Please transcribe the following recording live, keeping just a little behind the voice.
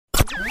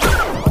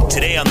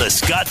Today on The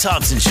Scott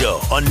Thompson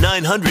Show on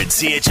 900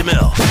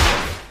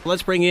 CHML.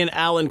 Let's bring in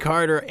Alan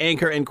Carter,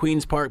 anchor and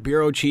Queen's Park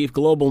Bureau Chief,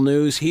 Global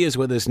News. He is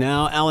with us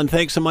now. Alan,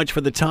 thanks so much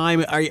for the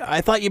time.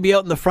 I thought you'd be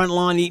out in the front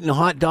lawn eating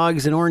hot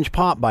dogs and orange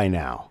pop by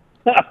now.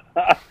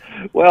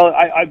 Well,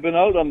 I've been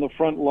out on the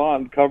front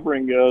lawn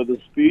covering the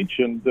speech,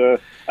 and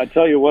I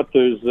tell you what,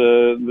 there's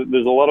a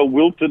lot of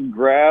wilted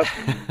grass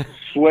and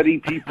sweaty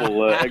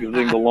people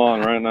exiting the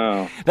lawn right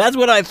now. That's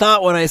what I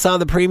thought when I saw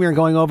the Premier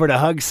going over to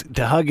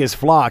hug his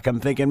flock. I'm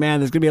thinking, man,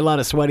 there's going to be a lot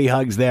of sweaty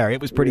hugs there.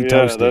 It was pretty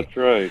toasty. Yeah, that's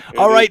right.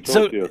 All right,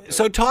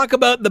 so talk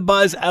about the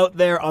buzz out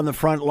there on the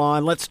front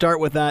lawn. Let's start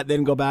with that,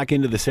 then go back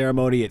into the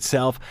ceremony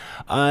itself.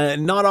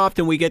 Not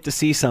often we get to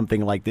see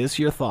something like this.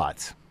 Your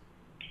thoughts?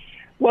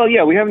 Well,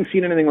 yeah, we haven't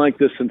seen anything like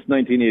this since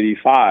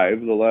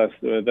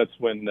 1985. That's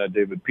when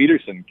David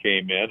Peterson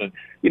came in, and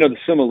the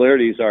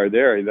similarities are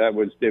there. That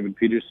was David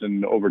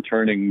Peterson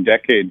overturning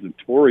decades of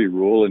Tory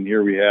rule, and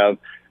here we have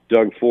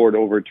Doug Ford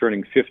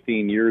overturning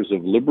 15 years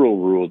of Liberal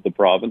rule of the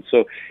province.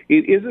 So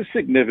it is a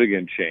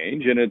significant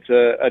change, and it's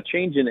a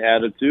change in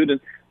attitude. And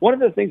one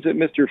of the things that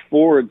Mr.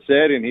 Ford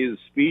said in his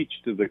speech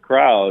to the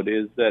crowd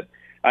is that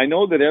I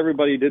know that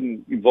everybody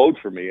didn't vote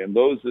for me, and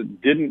those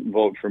that didn't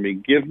vote for me,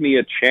 give me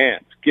a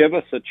chance. Give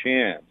us a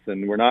chance,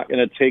 and we're not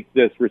going to take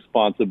this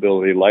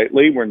responsibility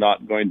lightly. We're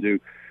not going to,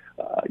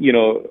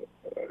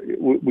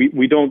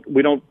 we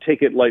don't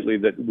take it lightly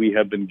that we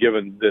have been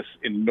given this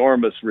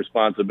enormous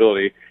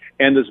responsibility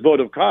and this vote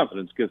of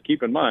confidence. Because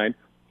keep in mind,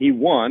 he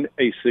won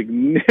a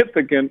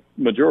significant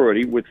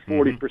majority with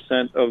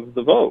 40% of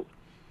the vote.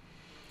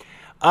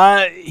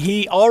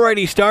 He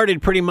already started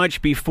pretty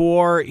much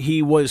before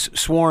he was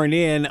sworn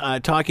in,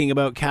 talking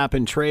about cap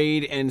and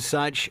trade and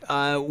such.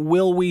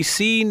 Will we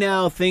see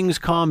now things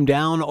calm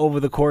down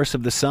over the course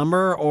of the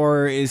summer,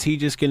 or is he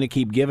just going to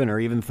keep giving her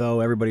even though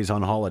everybody's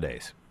on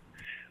holidays?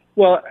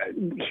 Well,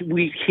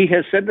 he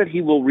has said that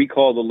he will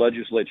recall the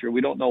legislature. We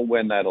don't know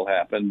when that'll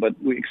happen, but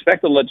we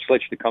expect the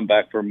legislature to come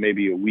back for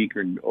maybe a week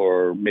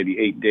or maybe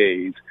 8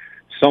 days,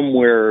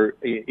 somewhere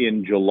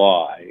in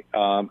July.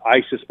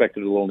 I suspect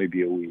it'll only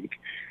be a week.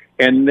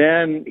 And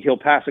then he'll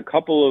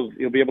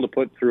be able to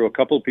put through a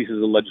couple of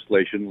pieces of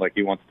legislation, like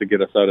he wants to get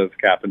us out of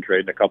cap and trade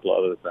and a couple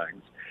of other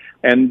things.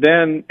 And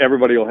then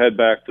everybody will head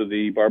back to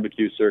the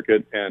barbecue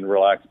circuit and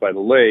relax by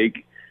the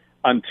lake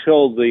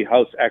until the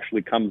House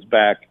actually comes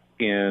back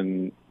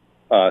in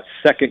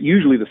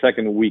usually the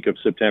second week of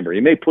September. He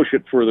may push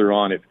it further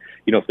on if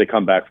they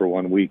come back for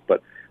 1 week,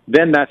 but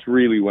then that's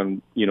really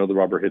when, the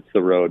rubber hits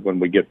the road, when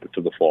we get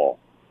to the fall.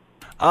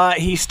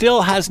 He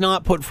still has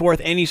not put forth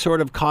any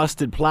sort of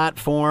costed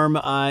platform.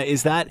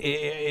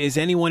 Is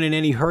anyone in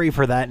any hurry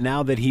for that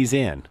now that he's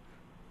in?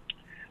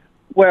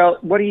 Well,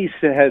 what he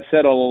has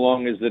said all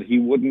along is that he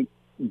wouldn't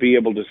be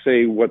able to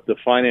say what the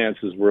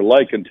finances were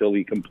like until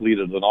he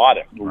completed an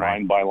audit,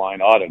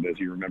 line-by-line audit, as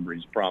you remember,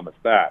 he's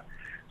promised that.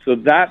 So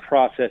that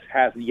process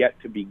has yet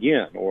to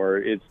begin, or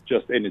it's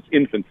just in its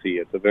infancy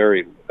at the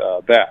very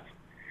best.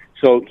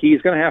 So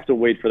he's going to have to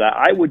wait for that.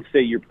 I would say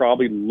you're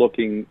probably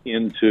looking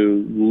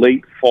into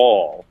late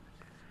fall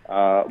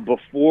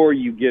before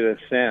you get a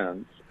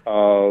sense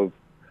of,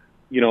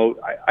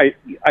 I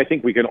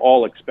think we can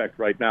all expect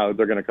right now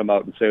they're going to come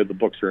out and say the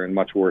books are in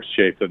much worse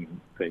shape than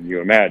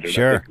you imagine.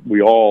 Sure. I think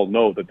we all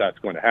know that that's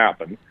going to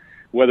happen.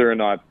 Whether or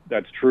not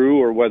that's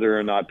true or whether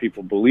or not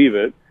people believe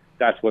it,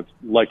 that's what's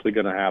likely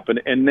going to happen.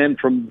 And then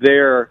from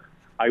there,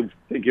 I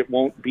think it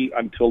won't be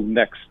until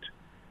next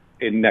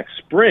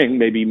spring,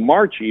 maybe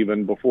March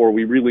even, before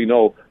we really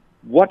know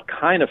what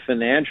kind of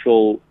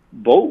financial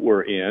boat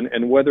we're in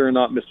and whether or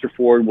not Mr.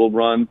 Ford will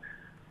run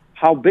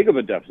how big of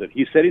a deficit.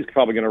 He said he's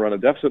probably going to run a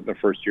deficit in the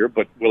first year,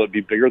 but will it be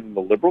bigger than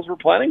the Liberals were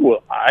planning?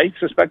 Well, I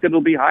suspect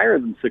it'll be higher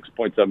than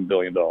 $6.7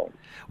 billion.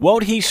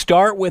 Won't he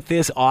start with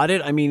this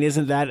audit? I mean,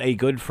 isn't that a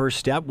good first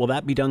step? Will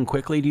that be done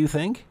quickly, do you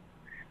think?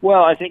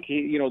 Well, I think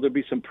there'll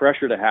be some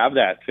pressure to have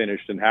that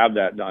finished and have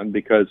that done,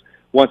 because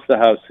once the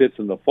House sits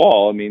in the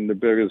fall,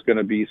 there's going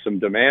to be some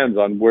demands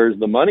on where's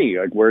the money,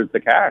 like where's the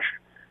cash,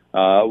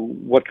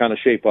 what kind of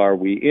shape are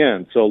we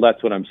in? So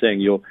that's what I'm saying.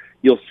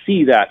 You'll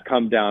see that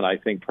come down, I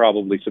think,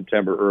 probably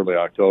September, early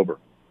October.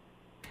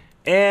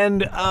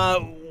 And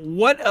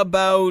what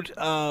about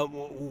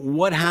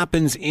what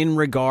happens in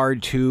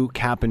regard to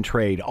cap and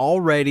trade?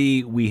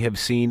 Already we have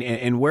seen,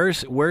 and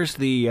where's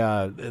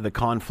the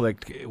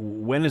conflict?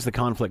 When is the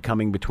conflict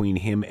coming between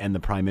him and the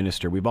Prime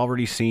Minister? We've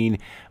already seen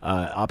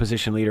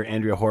opposition leader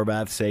Andrea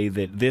Horwath say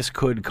that this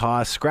could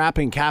cost,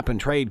 scrapping cap and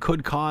trade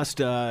could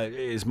cost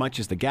as much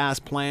as the gas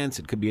plants.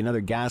 It could be another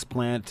gas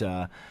plant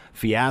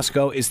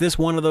fiasco. Is this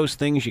one of those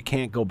things you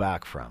can't go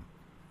back from?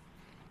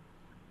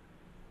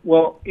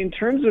 Well, in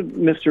terms of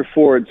Mr.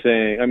 Ford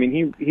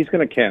saying, he's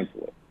going to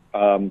cancel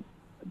it.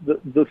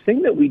 The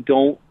thing that we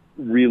don't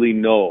really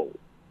know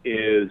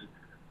is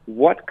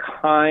what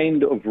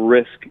kind of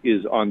risk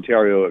is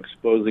Ontario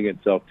exposing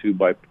itself to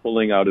by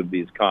pulling out of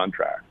these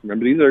contracts.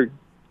 Remember, these are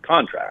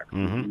contracts,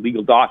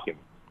 legal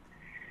documents.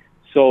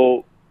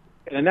 So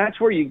And that's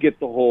where you get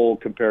the whole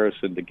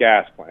comparison to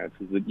gas plants,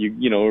 is that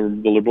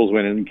the Liberals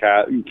went in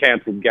and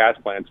canceled gas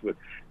plants with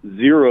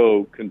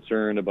zero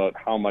concern about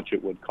how much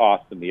it would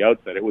cost in the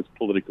outset. It was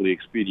politically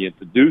expedient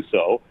to do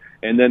so.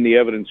 And then the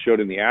evidence showed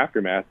in the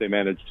aftermath, they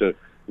managed to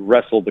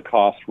wrestle the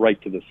cost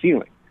right to the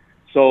ceiling.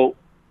 So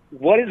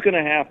what is going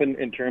to happen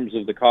in terms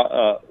of the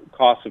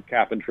cost of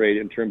cap and trade,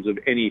 in terms of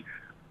any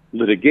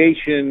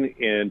litigation,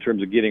 in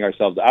terms of getting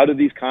ourselves out of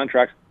these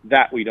contracts,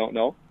 that we don't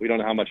know. We don't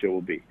know how much it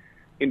will be.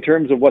 In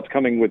terms of what's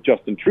coming with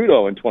Justin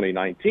Trudeau in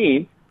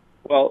 2019,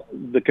 well,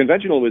 the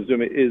conventional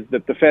wisdom is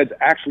that the feds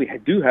actually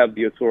do have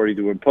the authority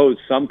to impose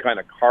some kind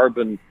of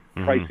carbon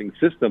pricing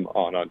system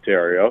on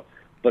Ontario.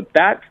 But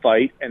that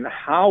fight, and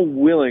how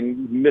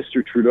willing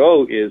Mr.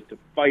 Trudeau is to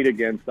fight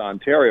against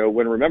Ontario,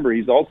 when, remember,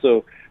 he's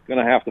also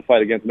going to have to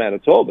fight against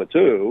Manitoba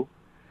too,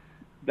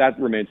 that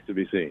remains to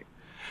be seen.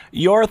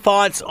 Your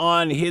thoughts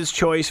on his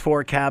choice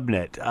for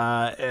cabinet,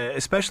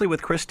 especially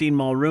with Christine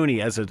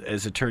Mulroney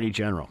as Attorney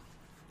General?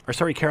 Or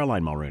sorry,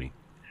 Caroline Mulroney.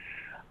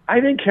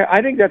 I think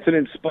that's an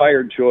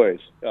inspired choice,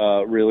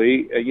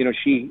 really.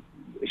 She's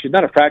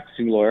not a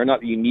practicing lawyer,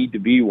 not that you need to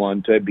be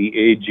one to be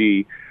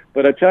AG.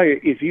 But I tell you,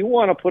 if you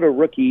want to put a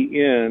rookie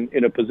in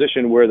a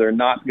position where they're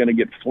not going to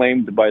get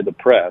flamed by the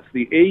press,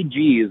 the AG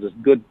is a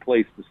good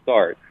place to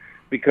start.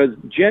 Because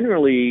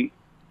generally,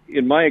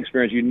 in my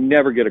experience, you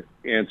never get an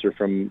answer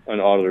from an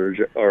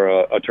auditor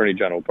or attorney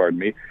general,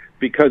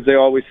 because they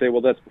always say,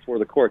 well, that's before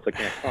the courts, I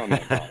can't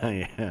comment on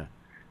it. Yeah.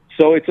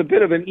 So it's a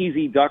bit of an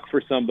easy duck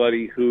for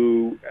somebody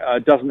who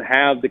doesn't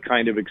have the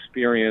kind of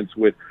experience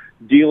with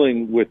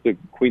dealing with the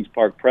Queen's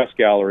Park Press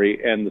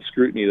Gallery and the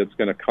scrutiny that's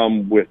going to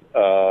come with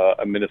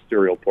a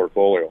ministerial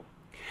portfolio.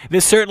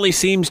 This certainly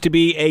seems to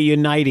be a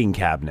uniting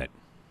cabinet.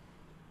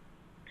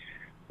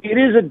 It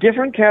is a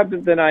different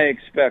cabinet than I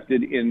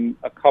expected in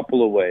a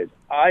couple of ways.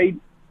 I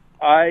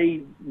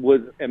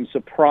am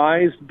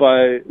surprised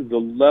by the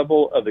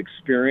level of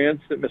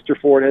experience that Mr.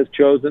 Ford has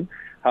chosen,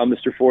 how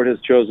Mr. Ford has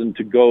chosen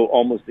to go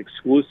almost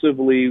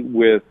exclusively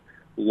with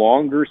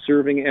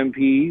longer-serving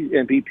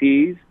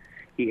MPPs.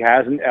 He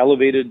hasn't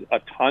elevated a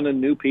ton of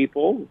new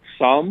people,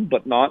 some,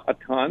 but not a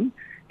ton.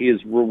 He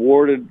has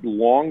rewarded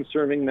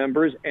long-serving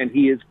members, and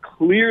he is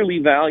clearly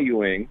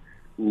valuing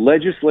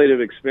legislative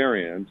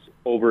experience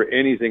over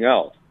anything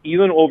else,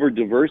 even over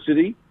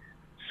diversity,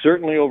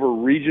 certainly over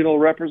regional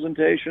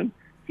representation.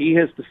 He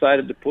has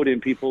decided to put in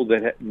people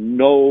that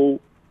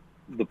know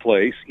the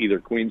place, either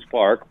Queen's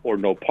Park or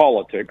know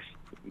politics,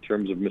 in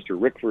terms of Mr.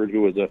 Rickford,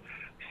 who was a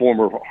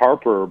former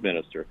Harper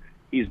minister.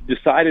 He's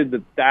decided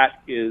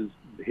that is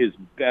his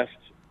best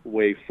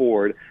way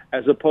forward,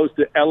 as opposed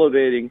to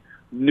elevating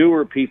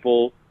newer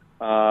people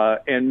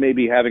and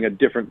maybe having a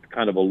different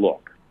kind of a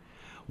look.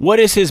 What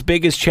is his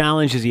biggest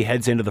challenge as he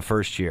heads into the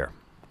first year?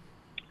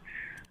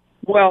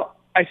 Well,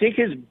 I think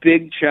his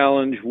big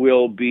challenge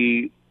will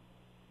be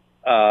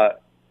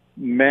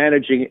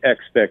managing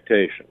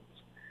expectations.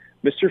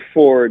 Mr.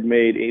 Ford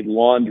made a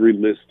laundry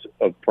list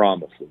of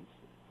promises.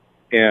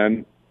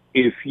 And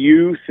if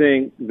you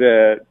think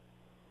that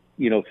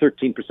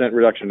 13%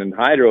 reduction in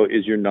hydro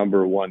is your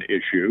number one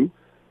issue,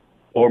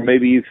 or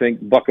maybe you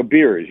think buck a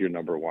beer is your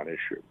number one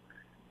issue.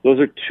 Those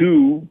are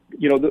two,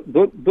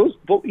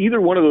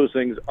 either one of those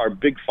things are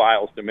big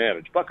files to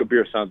manage. Buck a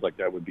beer sounds like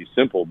that would be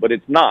simple, but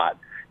it's not.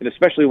 And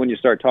especially when you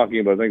start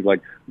talking about things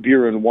like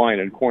beer and wine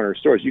in corner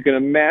stores, you can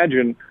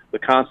imagine the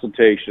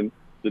consultation,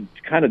 the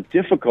kind of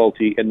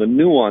difficulty and the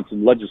nuance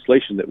in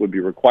legislation that would be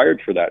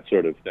required for that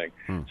sort of thing.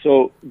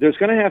 So there's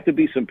going to have to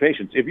be some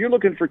patience. If you're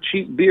looking for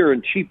cheap beer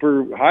and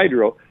cheaper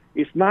hydro,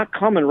 it's not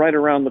coming right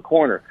around the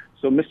corner.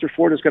 So Mr.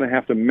 Ford is going to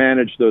have to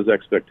manage those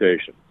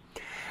expectations.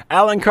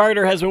 Alan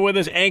Carter has been with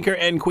us, anchor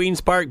and Queen's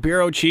Park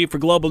bureau chief for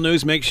Global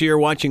News. Make sure you're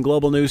watching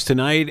Global News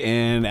tonight,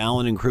 and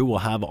Alan and crew will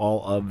have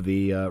all of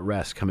the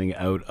rest coming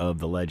out of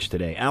the ledge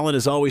today. Alan,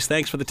 as always,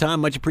 thanks for the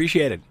time. Much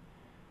appreciated.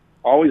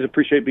 Always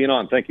appreciate being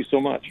on. Thank you so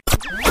much.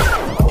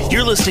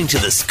 You're listening to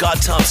the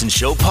Scott Thompson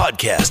Show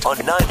podcast on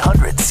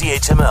 900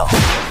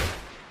 CHML.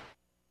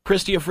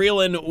 Chrystia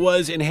Freeland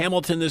was in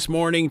Hamilton this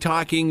morning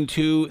talking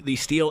to the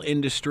steel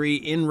industry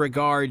in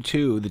regard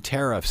to the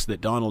tariffs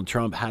that Donald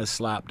Trump has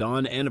slapped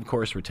on and, of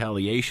course,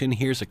 retaliation.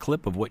 Here's a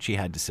clip of what she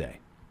had to say.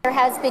 There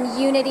has been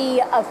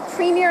unity of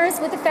premiers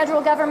with the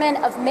federal government,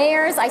 of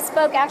mayors. I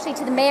spoke actually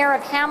to the mayor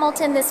of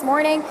Hamilton this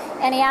morning,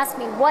 and he asked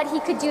me what he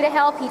could do to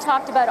help. He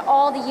talked about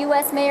all the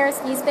U.S. mayors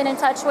he's been in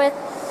touch with.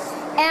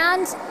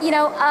 And,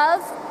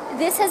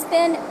 this has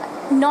been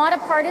not a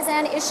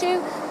partisan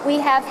issue. We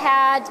have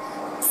had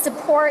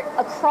support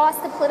across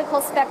the political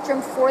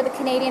spectrum for the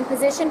Canadian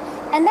position.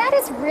 And that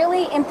is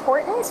really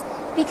important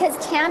because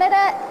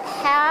Canada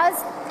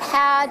has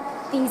had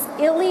these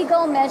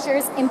illegal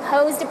measures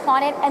imposed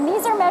upon it, and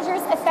these are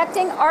measures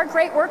affecting our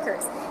great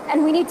workers,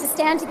 and we need to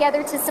stand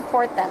together to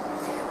support them.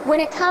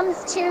 When it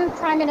comes to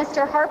Prime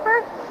Minister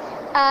Harper,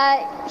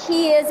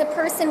 he is a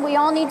person we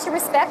all need to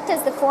respect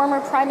as the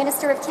former Prime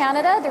Minister of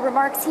Canada. The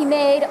remarks he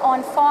made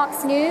on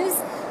Fox News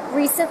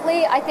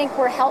recently, I think,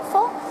 were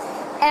helpful,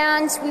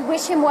 and we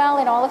wish him well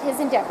in all of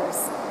his endeavors.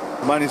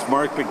 My name is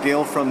Mark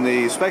McNeil from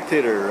the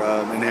Spectator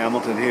in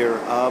Hamilton here.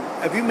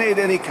 Have you made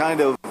any kind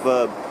of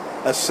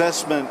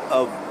assessment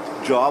of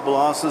job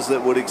losses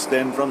that would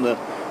extend from the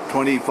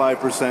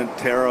 25%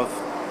 tariff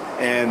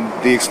and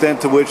the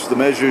extent to which the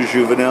measures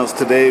you've announced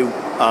today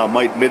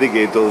might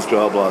mitigate those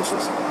job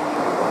losses?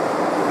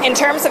 In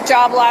terms of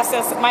job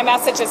losses, my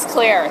message is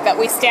clear, that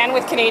we stand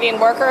with Canadian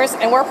workers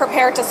and we're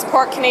prepared to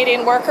support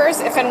Canadian workers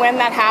if and when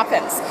that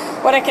happens.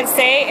 What I can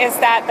say is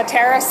that the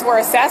tariffs were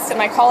assessed, and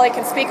my colleague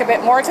can speak a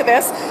bit more to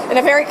this, in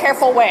a very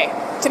careful way,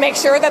 to make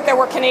sure that there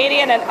were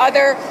Canadian and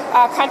other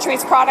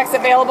countries' products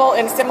available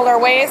in similar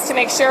ways, to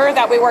make sure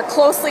that we work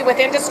closely with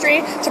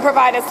industry to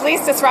provide as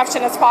least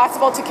disruption as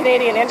possible to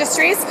Canadian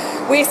industries.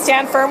 We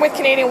stand firm with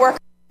Canadian workers.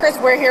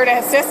 We're here to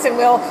assist, and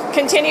we'll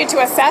continue to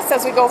assess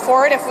as we go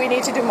forward if we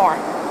need to do more.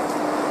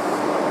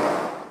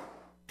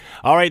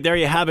 All right, there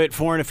you have it.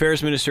 Foreign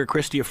Affairs Minister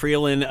Chrystia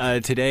Freeland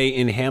today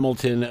in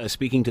Hamilton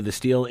speaking to the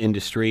steel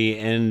industry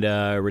and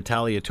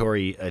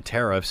retaliatory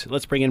tariffs.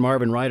 Let's bring in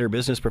Marvin Ryder,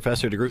 business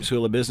professor, DeGroote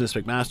School of Business,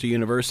 McMaster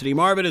University.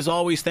 Marvin, as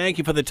always, thank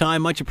you for the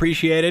time. Much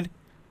appreciated.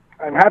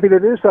 I'm happy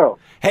to do so.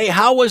 Hey,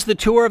 how was the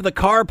tour of the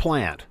car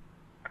plant?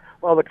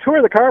 Well, the tour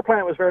of the car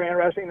plant was very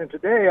interesting, and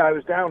today I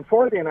was down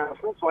for the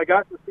announcement, so I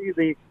got to see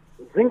the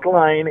zinc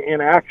line in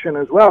action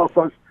as well.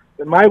 So it's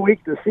been my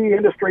week to see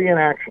industry in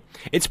action.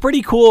 It's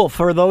pretty cool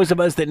for those of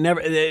us that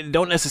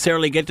don't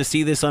necessarily get to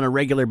see this on a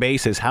regular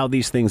basis, how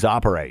these things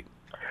operate.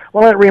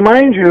 Well, it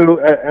reminds you,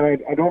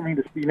 and I don't mean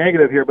to be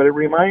negative here, but it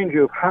reminds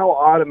you of how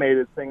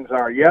automated things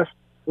are. Yes,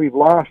 we've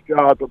lost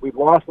jobs, but we've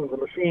lost them to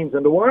machines.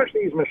 And to watch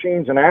these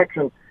machines in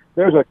action,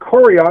 there's a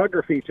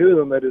choreography to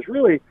them that is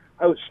really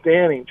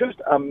outstanding, just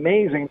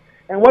amazing.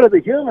 And what are the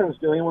humans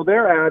doing? Well,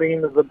 they're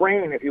adding the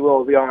brain, if you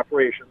will, of the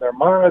operation. They're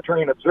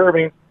monitoring,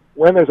 observing.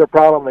 When there's a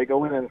problem, they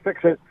go in and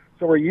fix it.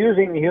 So we're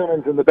using the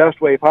humans in the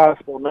best way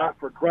possible, not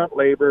for grunt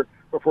labor,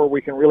 before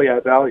we can really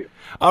add value.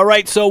 All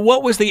right, so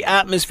what was the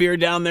atmosphere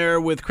down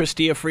there with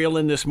Chrystia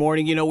Freeland this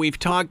morning? You know, we've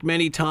talked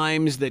many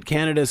times that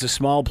Canada is a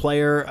small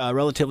player, a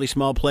relatively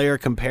small player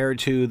compared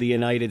to the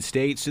United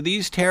States. So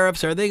these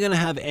tariffs, are they going to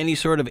have any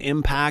sort of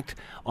impact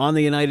on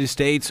the United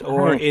States,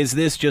 or is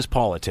this just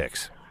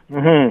politics?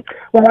 Well,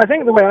 I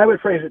think the way I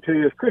would phrase it to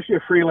you is Chrystia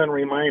Freeland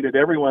reminded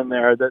everyone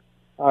there that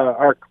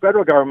our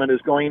federal government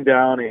is going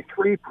down a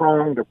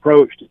three-pronged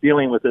approach to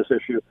dealing with this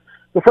issue.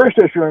 The first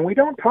issue, and we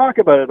don't talk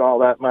about it all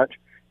that much,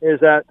 is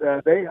that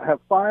they have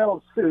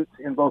filed suits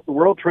in both the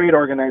World Trade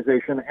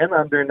Organization and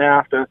under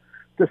NAFTA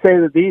to say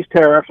that these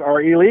tariffs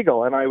are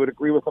illegal, and I would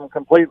agree with them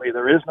completely.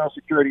 There is no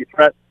security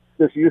threat.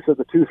 This use of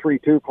the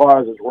 232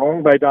 clause is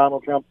wrong by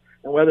Donald Trump,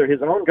 and whether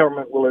his own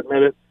government will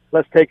admit it,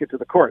 let's take it to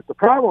the court. The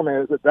problem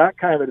is that that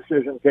kind of a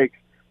decision takes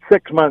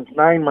 6 months,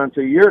 9 months,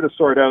 a year to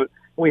sort out,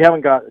 and we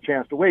haven't got a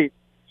chance to wait.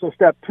 So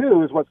step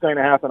two is what's going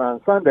to happen on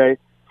Sunday,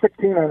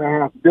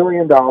 $16.5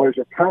 billion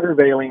of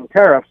countervailing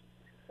tariffs.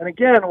 And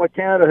again, what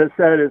Canada has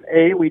said is,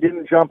 A, we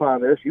didn't jump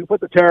on this. You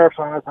put the tariffs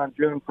on us on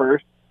June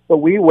 1st, but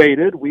we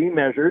waited, we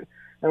measured,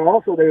 and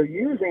also they're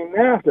using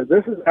NAFTA.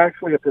 This is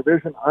actually a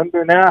provision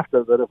under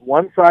NAFTA that if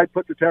one side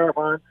puts a tariff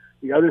on,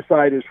 the other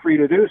side is free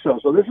to do so.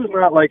 So this is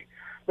not like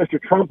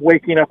Mr. Trump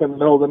waking up in the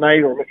middle of the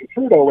night or Mr.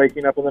 Trudeau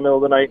waking up in the middle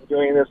of the night and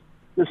doing this.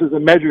 This is a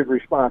measured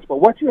response. But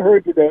what you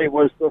heard today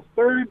was the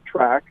third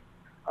track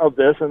of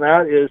this, and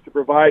that is to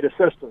provide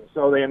assistance.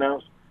 So they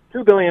announced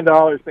 $2 billion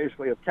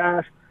basically of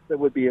cash that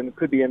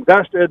could be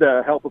invested,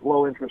 help with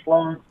low-interest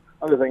loans,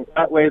 other things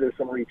that way. There's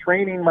some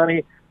retraining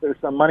money. There's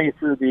some money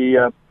through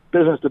the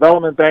Business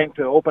Development Bank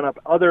to open up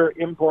other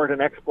import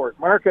and export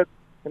markets,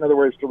 in other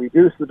words, to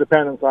reduce the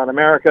dependence on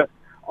America.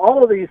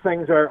 All of these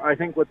things are, I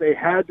think, what they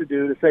had to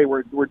do to say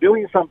we're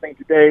doing something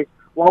today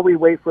while we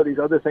wait for these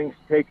other things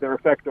to take their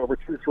effect over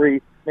 2,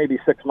 3, maybe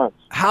 6 months.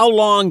 How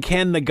long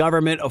can the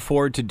government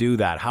afford to do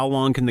that? How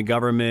long can the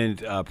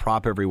government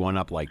prop everyone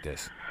up like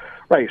this?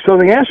 Right. So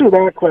the answer to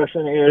that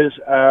question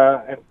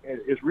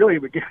is really,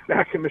 we get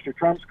back to Mr.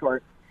 Trump's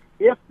court.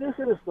 If this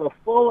is the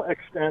full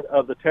extent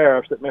of the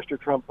tariffs that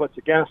Mr. Trump puts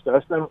against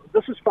us, then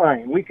this is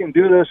fine. We can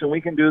do this, and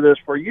we can do this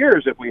for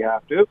years if we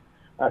have to,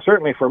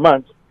 certainly for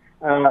months.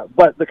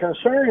 But the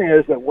concern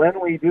is that when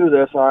we do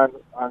this on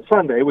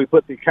Sunday, we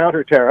put the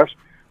counter tariffs,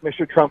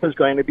 Mr. Trump is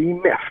going to be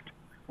miffed.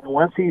 And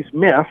once he's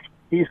miffed,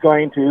 he's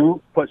going to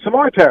put some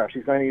more tariffs.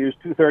 He's going to use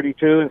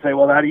 232 and say,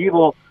 well, that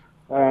evil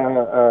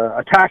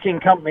attacking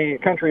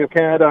country of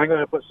Canada, I'm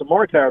going to put some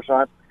more tariffs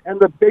on. And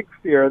the big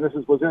fear, and this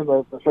was in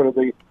the sort of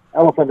the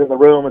elephant in the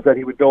room, is that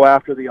he would go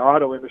after the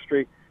auto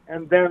industry.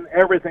 And then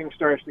everything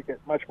starts to get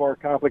much more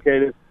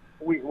complicated.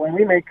 When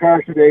we make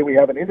cars today, we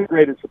have an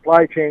integrated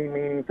supply chain,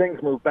 meaning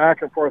things move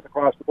back and forth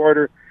across the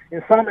border.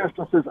 In some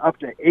instances, up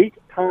to 8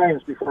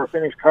 times before a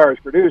finished car is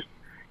produced.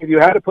 If you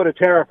had to put a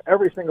tariff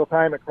every single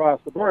time across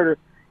the border,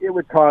 it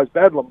would cause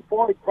bedlam.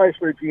 Ford,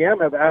 Chrysler,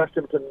 GM have asked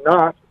him to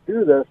not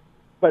do this,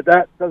 but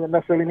that doesn't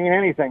necessarily mean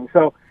anything.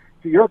 So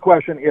to your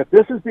question, if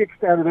this is the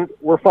extent of it,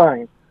 we're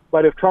fine.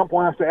 But if Trump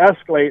wants to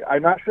escalate,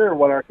 I'm not sure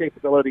what our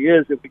capability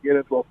is if we get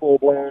into a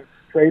full-blown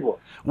trade war.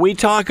 We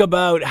talk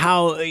about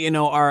how,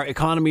 our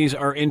economies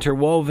are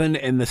interwoven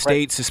and the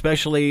states,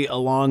 especially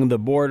along the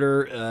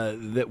border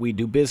that we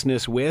do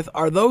business with.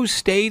 Are those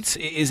states,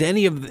 is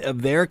any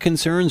of their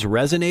concerns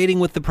resonating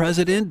with the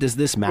president? Does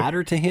this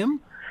matter to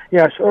him?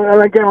 Yes.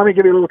 And again, let me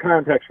give you a little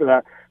context for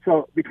that.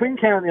 So between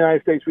Canada and the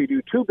United States, we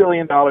do $2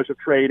 billion of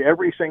trade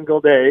every single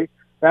day.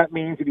 That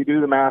means, if you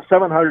do the math,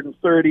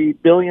 $730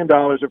 billion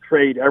of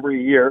trade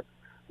every year.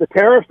 The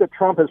tariffs that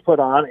Trump has put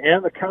on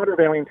and the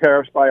countervailing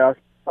tariffs by us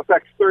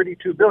affects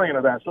 $32 billion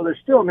of that. So there's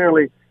still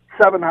nearly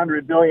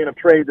 $700 billion of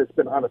trade that's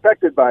been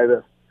unaffected by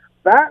this.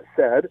 That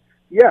said,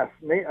 yes,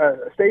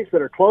 states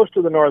that are close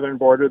to the northern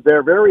border,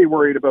 they're very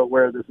worried about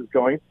where this is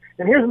going.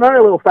 And here's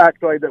another little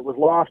factoid that was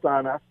lost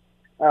on us.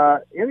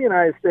 In the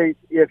United States,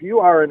 if you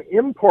are an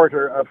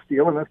importer of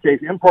steel, in this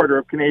case, importer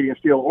of Canadian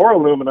steel or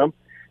aluminum,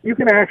 you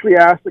can actually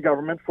ask the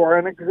government for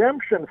an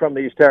exemption from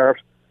these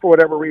tariffs for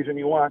whatever reason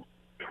you want.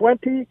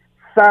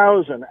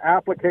 20,000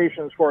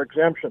 applications for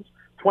exemptions.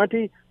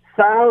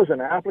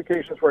 20,000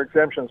 applications for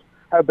exemptions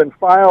have been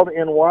filed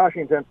in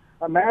Washington.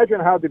 Imagine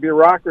how the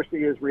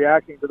bureaucracy is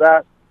reacting to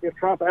that. If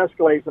Trump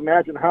escalates,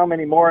 imagine how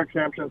many more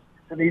exemptions.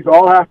 And these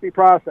all have to be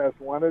processed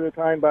one at a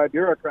time by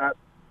bureaucrats.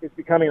 It's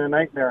becoming a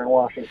nightmare in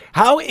Washington.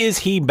 How is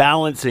he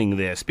balancing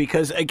this?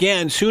 Because,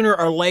 again, sooner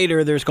or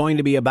later there's going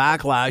to be a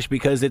backlash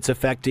because it's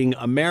affecting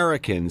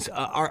Americans.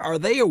 Are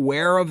they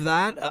aware of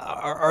that?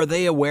 Are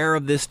they aware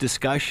of this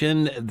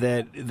discussion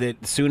that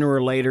sooner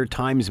or later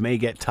times may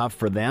get tough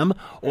for them?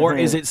 Or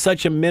is it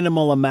such a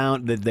minimal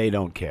amount that they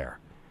don't care?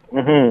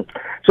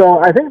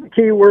 So I think the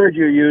key word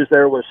you used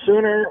there was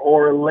sooner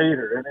or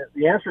later. And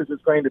the answer is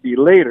it's going to be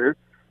later.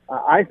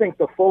 I think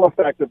the full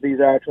effect of these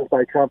actions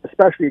by Trump,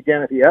 especially,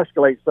 again, if he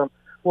escalates them,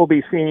 will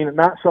be seen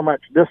not so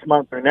much this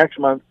month or next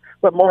month,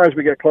 but more as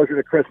we get closer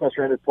to Christmas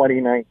or into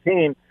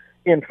 2019.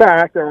 In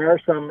fact, there are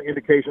some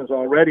indications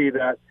already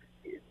that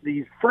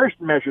these first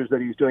measures that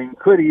he's doing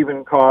could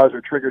even cause or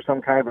trigger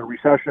some kind of a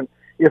recession,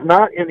 if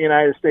not in the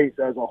United States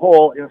as a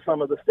whole, in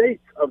some of the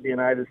states of the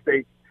United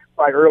States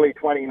by early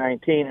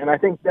 2019. And I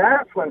think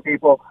that's when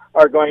people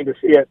are going to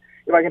see it.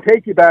 If I can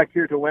take you back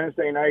here to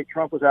Wednesday night,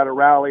 Trump was at a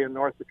rally in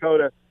North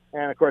Dakota.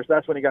 And, of course,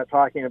 that's when he got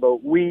talking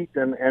about wheat,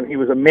 and he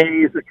was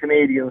amazed that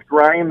Canadians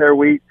grind their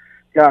wheat.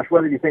 Gosh,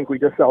 what did you think? We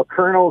just sell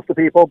kernels to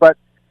people? But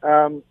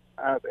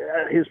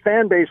his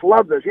fan base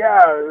loved this. Yeah,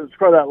 it's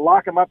for that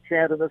lock 'em up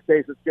chant. In this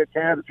case, it's Get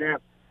Canada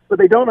chant. But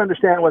they don't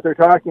understand what they're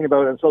talking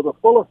about. And so the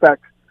full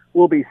effects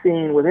will be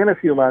seen within a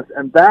few months.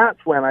 And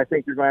that's when I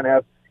think you're going to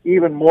have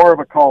even more of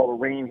a call to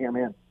rein him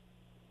in.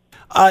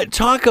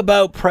 Talk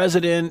about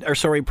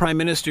Prime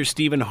Minister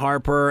Stephen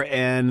Harper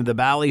and the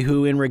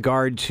ballyhoo in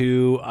regard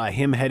to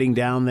him heading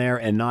down there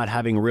and not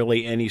having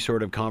really any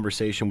sort of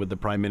conversation with the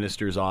Prime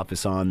Minister's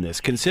office on this.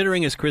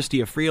 Considering, as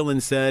Chrystia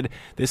Freeland said,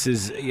 this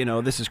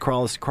is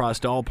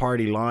crossed all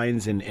party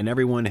lines and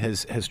everyone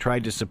has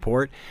tried to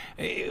support.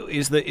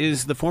 Is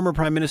the former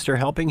Prime Minister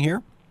helping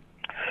here?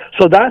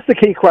 So that's the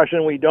key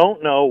question. We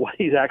don't know what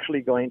he's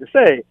actually going to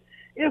say.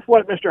 If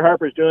what Mr.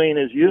 Harper's doing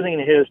is using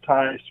his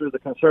ties through the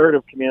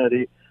conservative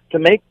community to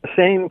make the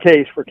same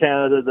case for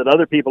Canada that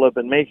other people have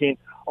been making,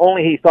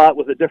 only he thought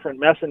with a different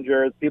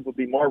messenger, people would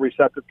be more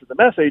receptive to the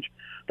message,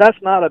 that's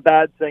not a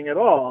bad thing at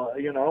all.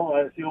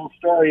 It's the old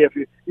story, if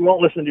you won't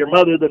listen to your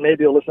mother, then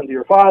maybe you'll listen to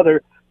your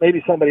father.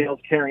 Maybe somebody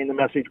else carrying the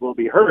message will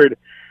be heard.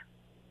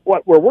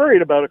 What we're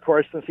worried about, of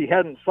course, since he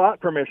hadn't sought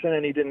permission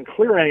and he didn't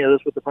clear any of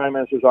this with the Prime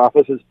Minister's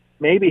office, is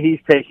maybe he's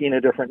taking a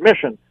different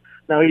mission.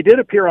 Now, he did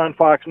appear on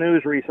Fox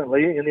News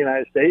recently in the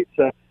United States,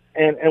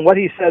 and what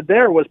he said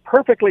there was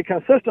perfectly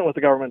consistent with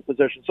the government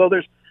position. So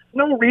there's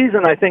no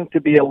reason, I think,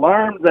 to be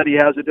alarmed that he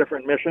has a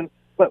different mission,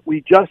 but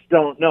we just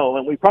don't know.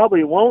 And we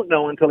probably won't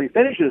know until he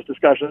finishes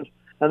discussions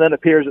and then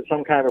appears at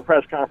some kind of a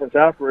press conference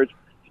afterwards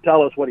to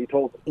tell us what he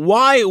told them.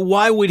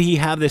 Why would he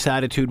have this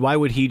attitude? Why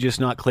would he just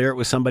not clear it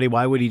with somebody?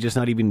 Why would he just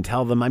not even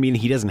tell them? I mean,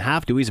 he doesn't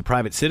have to. He's a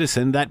private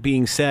citizen. That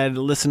being said,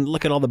 listen,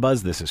 look at all the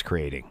buzz this is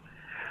creating.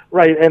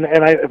 Right, and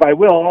if I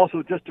will,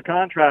 also just to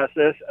contrast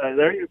this,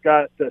 there you've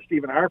got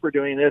Stephen Harper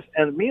doing this,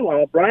 and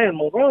meanwhile, Brian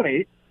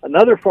Mulroney,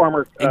 another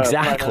former Prime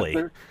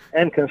Minister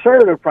and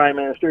conservative Prime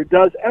Minister,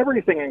 does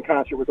everything in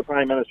concert with the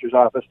Prime Minister's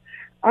office.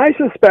 I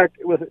suspect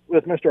with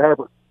Mr.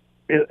 Harper,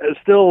 is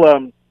still,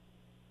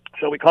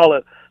 shall we call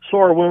it,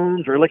 sore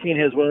wounds or licking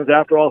his wounds.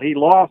 After all, he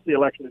lost the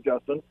election to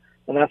Justin,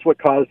 and that's what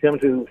caused him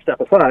to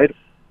step aside.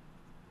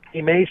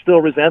 He may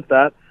still resent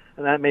that,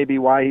 and that may be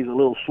why he's a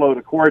little slow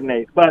to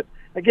coordinate. But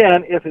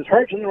again, if his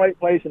heart's in the right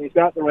place and he's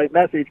got the right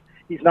message,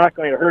 he's not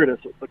going to hurt us.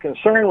 The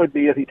concern would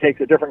be if he takes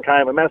a different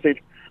kind of a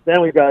message,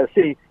 then we've got to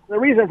see. The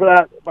reason for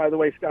that, by the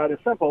way, Scott, is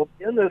simple.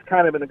 In this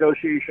kind of a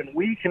negotiation,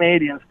 we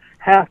Canadians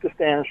have to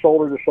stand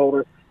shoulder to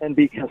shoulder and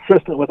be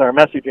consistent with our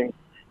messaging.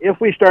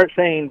 If we start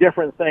saying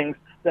different things,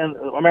 then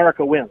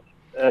America wins.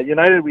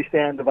 United we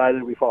stand,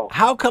 divided we fall.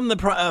 How come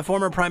the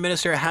former Prime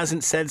Minister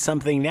hasn't said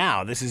something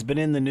now? This has been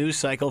in the news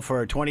cycle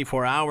for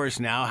 24 hours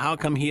now. How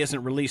come he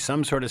hasn't released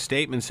some sort of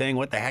statement saying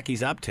what the heck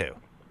he's up to?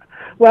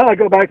 Well, I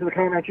go back to the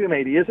comment you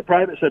made. He is a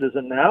private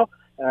citizen now.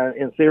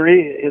 In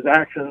theory, his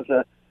actions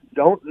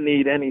don't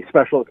need any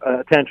special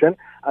attention.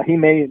 He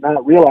may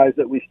not realize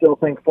that we still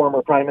think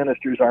former prime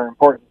ministers are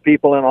important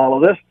people in all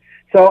of this.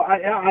 So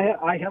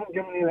I haven't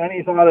given you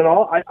any thought at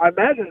all. I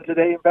imagine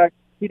today, in fact,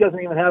 he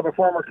doesn't even have a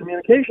former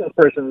communications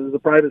person. As a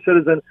private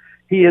citizen,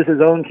 he is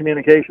his own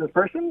communications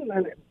person.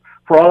 And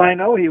for all I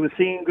know, he was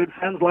seeing good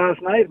friends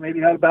last night,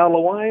 maybe had a bottle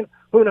of wine.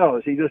 Who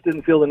knows? He just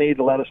didn't feel the need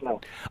to let us know.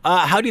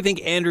 How do you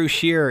think Andrew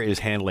Scheer is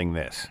handling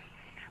this?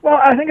 Well,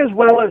 I think as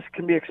well as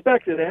can be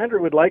expected,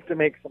 Andrew would like to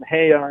make some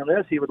hay on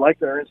this. He would like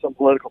to earn some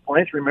political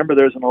points. Remember,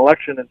 there's an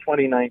election in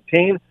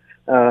 2019,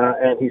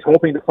 and he's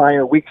hoping to find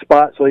a weak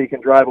spot so he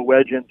can drive a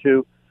wedge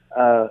into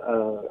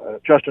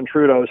Justin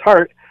Trudeau's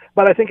heart.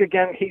 But I think,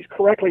 again, he's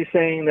correctly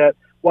saying that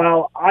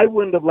while I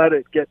wouldn't have let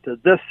it get to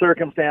this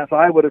circumstance,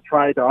 I would have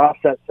tried to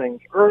offset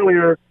things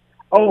earlier.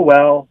 Oh,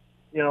 well,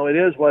 it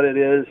is what it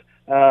is,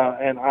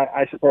 and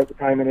I support the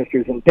Prime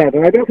Minister's intent.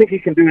 And I don't think he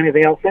can do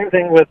anything else. Same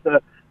thing with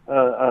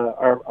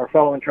our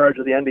fellow in charge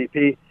of the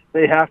NDP.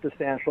 They have to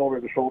stand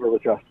shoulder to shoulder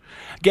with Justin.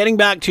 Getting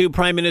back to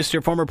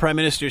former Prime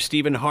Minister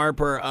Stephen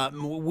Harper,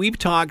 we've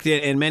talked,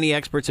 and many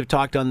experts have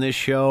talked on this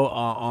show,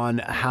 on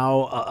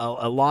how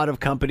a lot of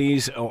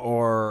companies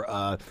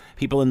or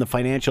people in the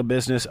financial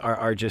business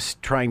are just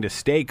trying to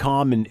stay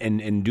calm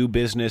and do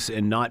business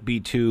and not be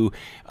too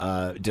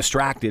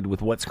distracted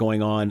with what's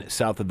going on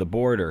south of the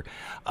border.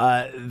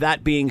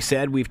 That being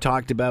said, we've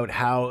talked about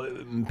how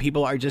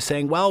people are just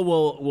saying, well,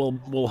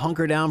 we'll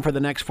hunker down for the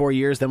next 4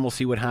 years, then we'll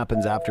see what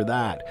happens after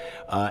that.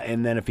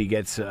 And then if he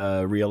gets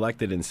reelected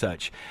and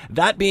such.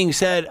 That being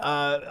said,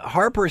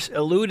 Harper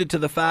alluded to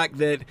the fact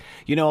that,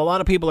 a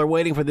lot of people are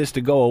waiting for this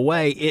to go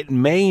away. It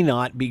may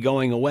not be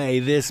going away.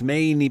 This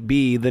may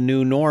be the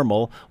new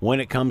normal when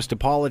it comes to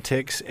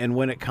politics and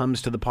when it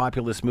comes to the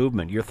populist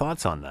movement. Your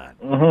thoughts on that?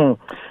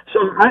 Mm-hmm. So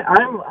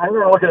I'm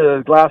going to look at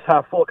a glass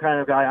half full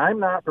kind of guy. I'm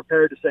not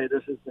prepared to say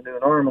this is the new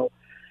normal,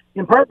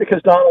 in part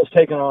because Donald's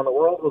taken on the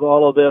world with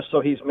all of this,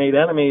 so he's made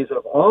enemies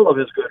of all of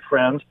his good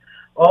friends.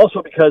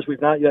 Also because we've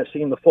not yet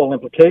seen the full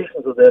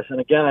implications of this. And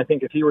again, I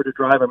think if he were to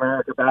drive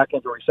America back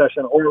into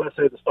recession, or let's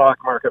say the stock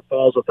market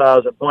falls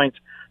 1,000 points,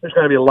 there's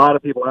going to be a lot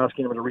of people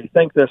asking him to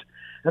rethink this.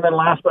 And then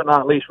last but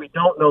not least, we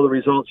don't know the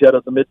results yet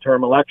of the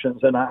midterm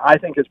elections. And I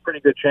think it's a pretty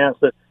good chance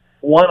that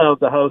one of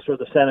the House or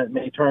the Senate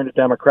may turn to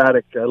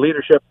Democratic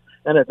leadership.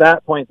 And at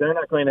that point, they're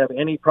not going to have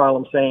any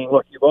problem saying,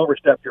 look, you've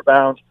overstepped your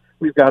bounds.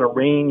 We've got to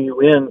rein you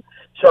in.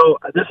 So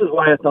this is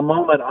why at the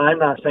moment, I'm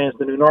not saying it's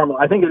the new normal.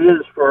 I think it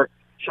is for,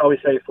 shall we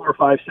say, 4,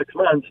 5, 6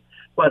 months,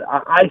 but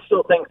I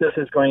still think this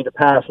is going to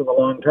pass in the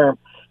long term.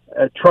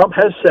 Trump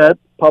has said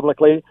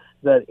publicly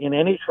that in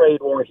any trade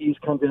war, he's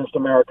convinced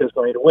America is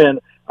going to win.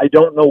 I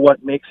don't know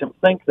what makes him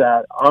think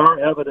that. Our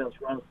evidence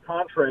runs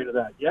contrary to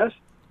that. Yes,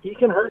 he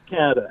can hurt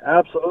Canada,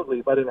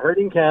 absolutely, but in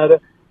hurting Canada,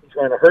 he's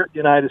going to hurt the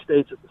United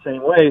States at the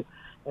same way.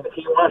 And if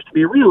he wants to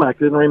be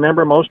reelected, and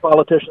remember, most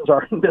politicians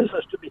are in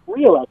business to be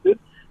reelected,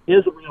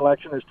 his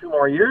reelection is 2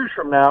 more years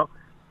from now.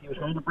 He was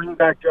going to bring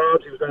back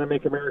jobs. He was going to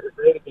make America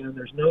great again.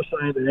 There's no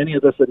sign that any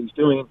of this that he's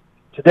doing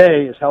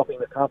today is helping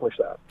accomplish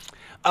that.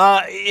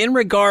 In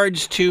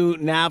regards to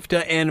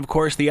NAFTA and, of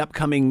course, the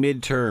upcoming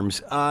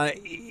midterms,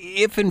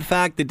 if, in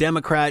fact, the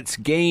Democrats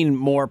gain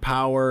more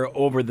power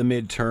over the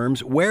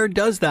midterms, where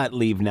does that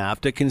leave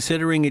NAFTA,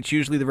 considering it's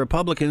usually the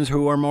Republicans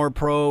who are more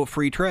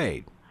pro-free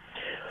trade?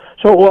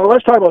 So, well,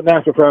 let's talk about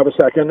NAFTA for a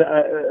second.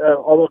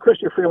 Although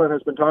Chrystia Freeland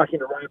has been talking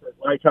to Robert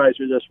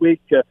Lighthizer this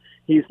week,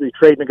 he's the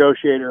trade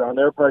negotiator on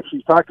their part.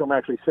 She's talked to him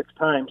actually 6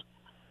 times.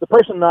 The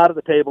person not at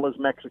the table is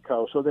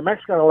Mexico. So the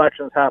Mexican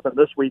elections happen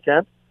this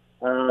weekend.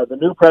 The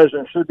new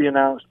president should be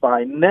announced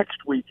by next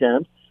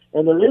weekend.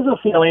 And there is a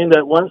feeling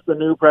that once the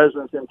new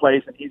president's in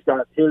place and he's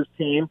got his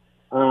team,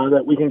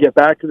 that we can get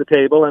back to the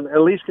table and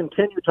at least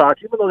continue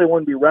talks, even though they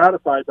wouldn't be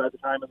ratified by the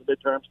time of the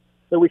midterms,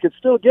 that we could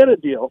still get a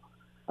deal.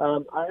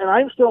 And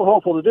I'm still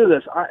hopeful to do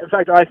this. In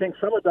fact, I think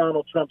some of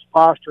Donald Trump's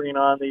posturing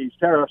on these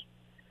tariffs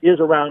is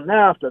around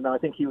NAFTA. Now, I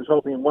think he was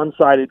hoping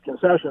one-sided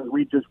concessions.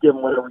 We'd just give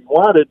him whatever he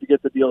wanted to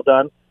get the deal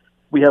done.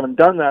 We haven't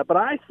done that. But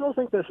I still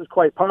think this is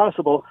quite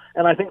possible,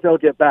 and I think they'll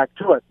get back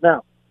to it.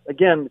 Now,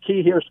 again, the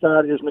key here,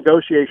 Scott, is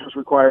negotiations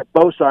require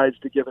both sides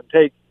to give and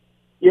take.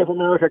 If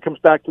America comes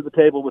back to the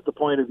table with the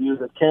point of view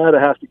that Canada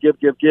has to give,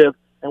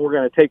 and we're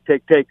going to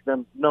take,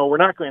 then no, we're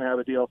not going to have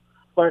a deal.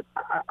 But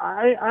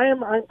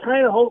I'm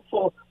kind of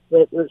hopeful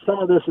that some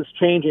of this is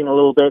changing a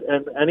little bit,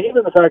 and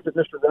even the fact that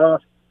Mr.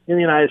 Ross in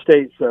the United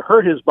States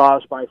hurt his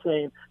boss by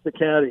saying that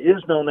Canada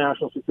is no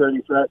national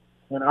security threat,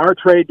 and our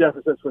trade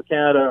deficits with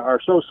Canada are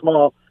so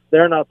small,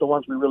 they're not the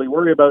ones we really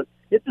worry about.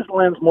 It just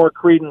lends more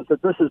credence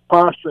that this is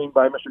posturing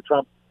by Mr.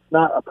 Trump,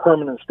 not a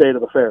permanent state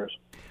of affairs.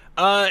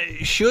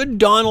 Should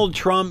Donald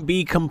Trump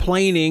be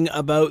complaining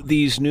about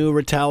these new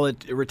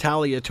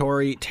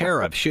retaliatory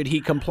tariffs? Should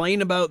he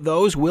complain about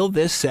those? Will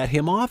this set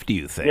him off, do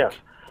you think? Yes.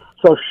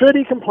 So should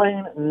he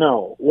complain?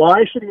 No.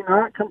 Why should he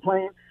not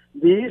complain?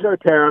 These are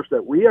tariffs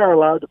that we are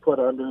allowed to put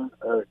under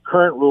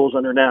current rules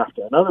under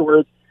NAFTA. In other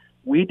words,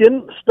 we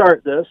didn't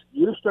start this.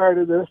 You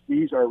started this.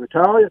 These are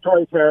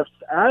retaliatory tariffs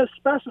as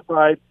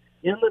specified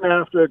in the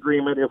NAFTA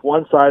agreement if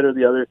one side or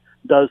the other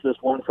does this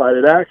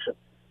one-sided action.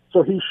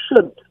 So he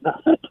shouldn't. Now,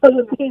 that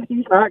doesn't mean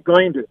he's not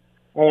going to.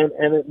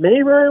 And it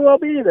may very well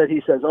be that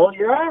he says, oh,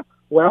 yeah?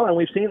 Well, and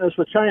we've seen this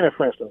with China,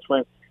 for instance.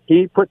 When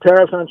he put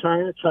tariffs on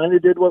China, China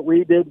did what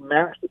we did,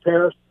 matched the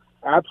tariffs,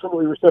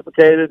 absolutely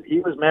reciprocated. He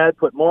was mad,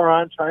 put more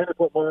on. China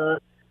put more on.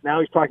 Now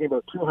he's talking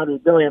about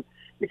 $200 billion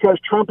because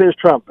Trump is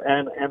Trump.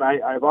 And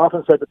I've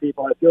often said to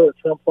people, I feel that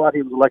Trump thought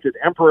he was elected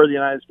emperor of the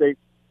United States,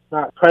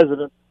 not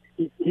president.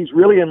 He's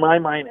really, in my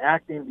mind,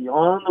 acting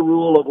beyond the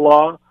rule of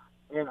law.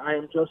 And I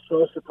am just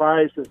so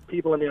surprised that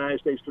people in the United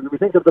States, we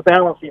think of the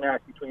balancing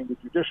act between the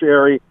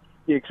judiciary,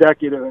 the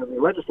executive, and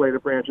the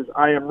legislative branches.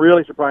 I am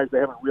really surprised they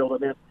haven't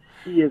reeled him in.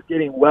 He is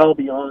getting well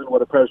beyond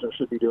what a president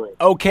should be doing.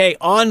 Okay,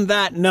 on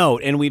that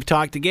note, and we've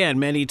talked again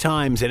many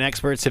times, and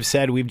experts have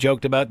said, we've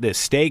joked about this,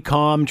 stay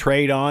calm,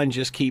 trade on,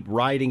 just keep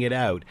riding it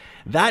out.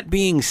 That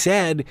being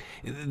said,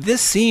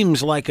 this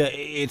seems like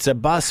it's a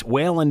bus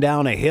wailing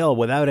down a hill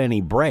without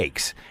any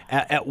brakes.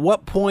 At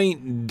what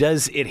point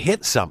does it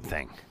hit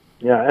something?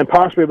 Yeah, and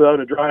possibly without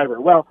a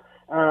driver. Well,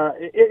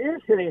 it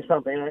is hitting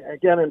something.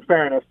 Again, in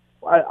fairness,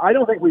 I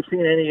don't think we've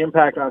seen any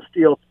impact on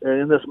steel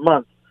in this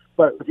month.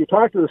 But if you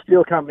talk to the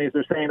steel companies,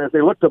 they're saying as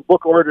they look to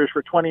book orders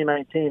for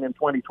 2019 and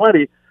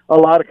 2020, a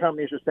lot of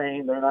companies are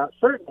saying they're not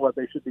certain what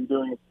they should be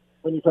doing.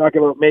 When you talk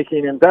about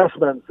making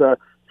investments,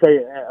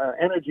 say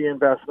energy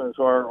investments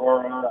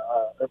or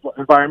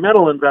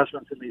environmental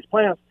investments in these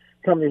plants,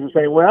 companies are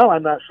saying, well,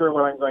 I'm not sure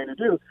what I'm going to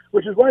do,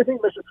 which is what I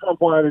think Mr.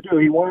 Trump wanted to do.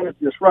 He wanted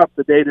to disrupt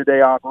the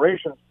day-to-day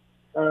operations.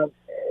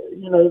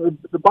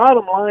 The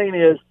bottom line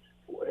is,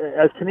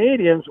 as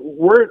Canadians,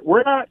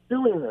 we're not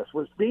doing this.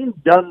 It's being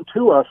done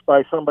to us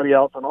by somebody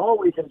else, and all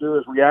we can do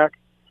is react.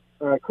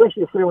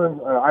 Chrystia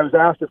Freeland, I was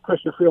asked if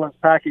Chrystia Freeland's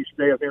package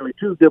today of nearly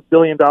 $2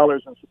 billion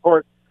in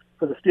support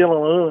for the steel and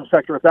aluminum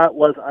sector, if that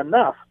was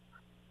enough.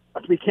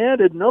 To be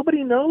candid,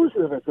 nobody knows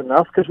if it's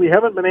enough because we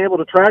haven't been able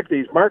to track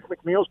these. Mark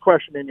McNeil's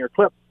question in your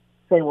clip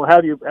saying, well,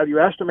 have you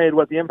estimated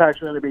what the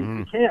impacts are going to be?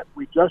 We can't.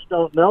 We just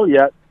don't know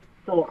yet.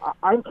 So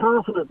I'm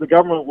confident the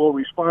government will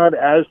respond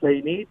as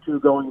they need to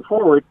going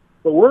forward.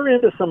 But we're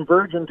into some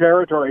virgin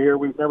territory here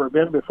we've never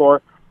been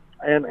before,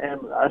 and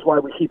that's why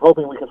we keep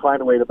hoping we can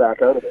find a way to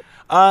back out of it.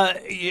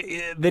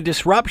 The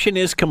disruption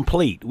is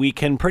complete. We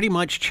can pretty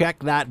much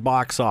check that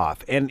box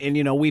off. And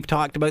we've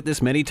talked about this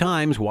many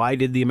times. Why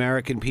did the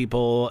American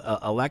people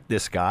elect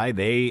this guy?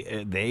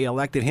 They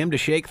elected him to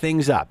shake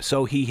things up.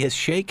 So he has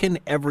shaken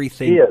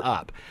everything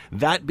up.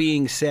 That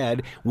being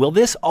said, will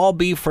this all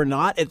be for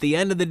naught? At the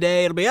end of the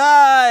day, it'll be,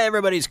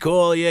 everybody's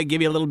cool. Yeah,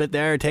 give you a little bit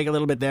there, take a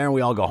little bit there, and we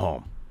all go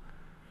home.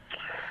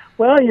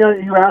 Well,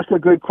 you asked a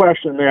good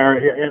question there,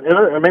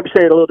 and maybe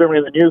say it a little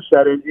differently than you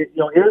said it.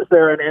 Is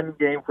there an end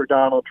game for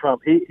Donald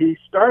Trump? He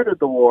started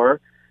the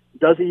war.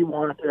 Does he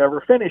want to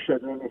ever finish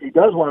it? And if he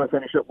does want to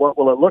finish it, what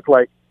will it look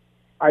like?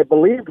 I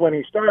believed when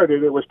he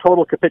started it was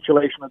total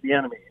capitulation of the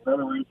enemy. In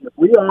other words, if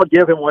we all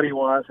give him what he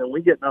wants and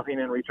we get nothing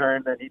in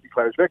return, then he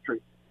declares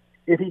victory.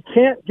 If he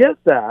can't get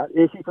that,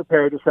 is he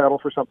prepared to settle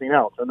for something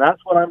else? And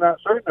that's what I'm not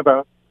certain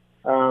about.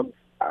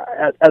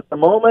 At the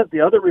moment,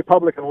 the other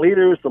Republican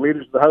leaders, the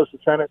leaders of the House and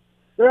Senate,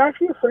 they're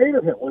actually afraid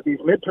of him with these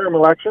midterm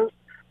elections.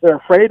 They're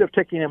afraid of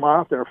ticking him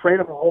off. They're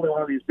afraid of him holding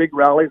one of these big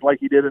rallies like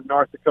he did in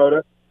North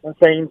Dakota and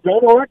saying,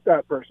 don't elect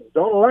that person,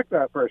 don't elect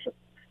that person.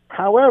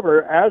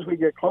 However, as we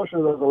get closer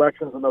to those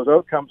elections and those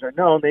outcomes are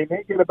known, they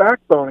may get a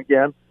backbone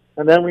again,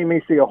 and then we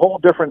may see a whole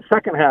different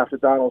second half to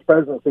Donald's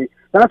presidency.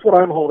 That's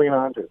what I'm holding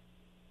on to.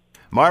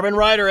 Marvin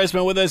Ryder has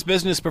been with us,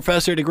 business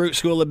professor, DeGroote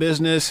School of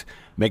Business,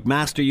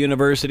 McMaster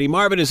University.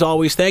 Marvin, as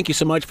always, thank you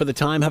so much for the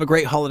time. Have a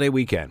great holiday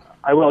weekend.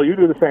 I will. You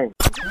do the same.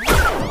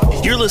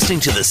 You're listening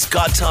to the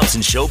Scott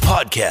Thompson Show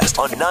podcast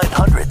on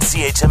 900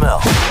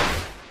 CHML.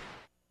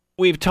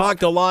 We've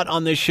talked a lot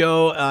on this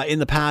show in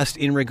the past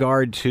in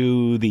regard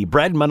to the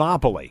bread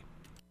monopoly.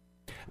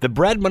 The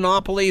bread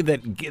monopoly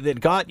that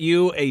got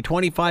you a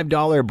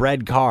 $25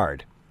 bread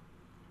card.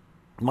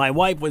 My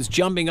wife was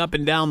jumping up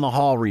and down the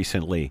hall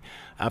recently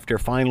after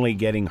finally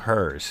getting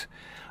hers.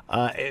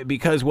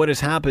 Because what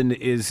has happened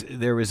is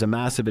there was a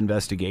massive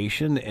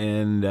investigation,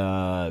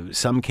 and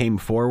some came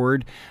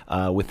forward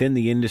within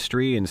the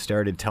industry and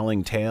started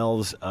telling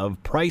tales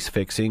of price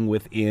fixing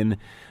within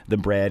the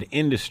bread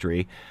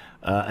industry.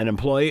 An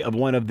employee of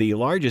one of the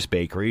largest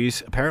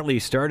bakeries apparently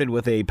started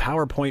with a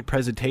PowerPoint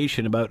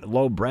presentation about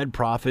low bread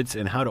profits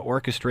and how to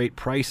orchestrate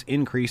price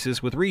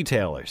increases with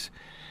retailers.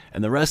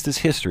 And the rest is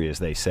history, as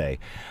they say.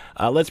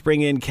 Let's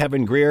bring in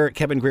Kevin Greer,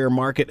 Kevin Greer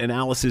Market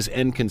Analysis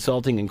and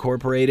Consulting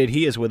Incorporated.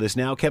 He is with us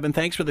now. Kevin,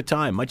 thanks for the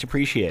time. Much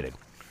appreciated.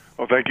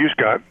 Well, thank you,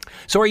 Scott.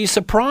 So are you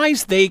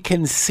surprised they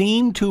can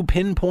seem to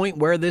pinpoint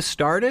where this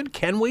started?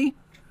 Can we?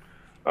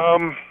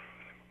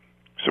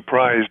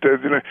 Surprised.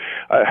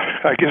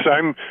 I guess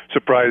I'm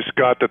surprised,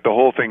 Scott, that the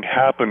whole thing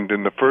happened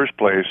in the first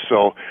place.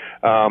 So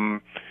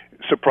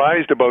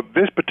surprised about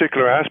this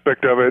particular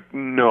aspect of it?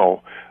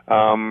 No.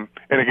 And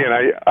again,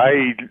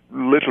 I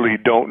literally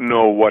don't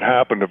know what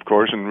happened, of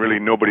course, and really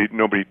nobody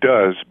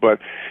does. But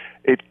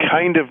it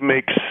kind of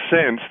makes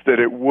sense that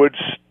it would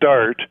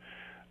start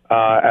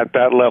at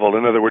that level.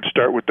 In other words,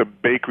 start with the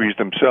bakeries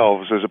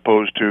themselves as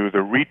opposed to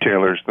the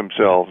retailers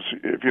themselves.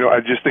 I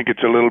just think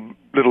it's a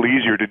little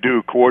easier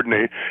to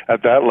coordinate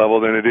at that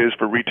level than it is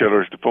for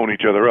retailers to phone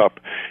each other up,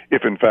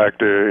 if in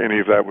fact any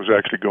of that was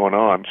actually going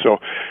on. So,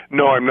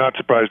 no, I'm not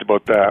surprised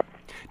about that.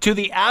 To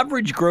the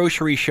average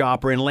grocery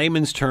shopper, in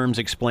layman's terms,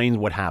 explain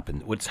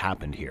what's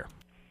happened here.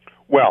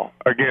 Well,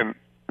 again,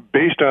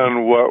 based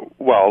on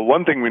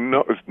one thing we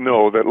know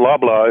that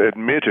Loblaw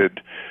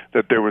admitted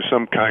that there was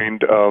some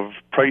kind of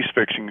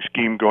price-fixing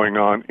scheme going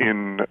on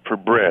for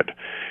bread.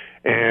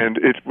 And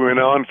it went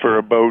on for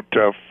about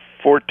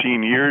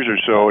 14 years or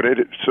so, and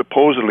it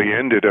supposedly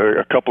ended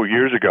a couple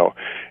years ago.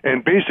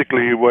 And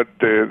basically what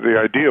the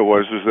idea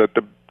was that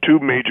the two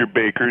major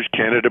bakers,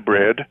 Canada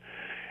Bread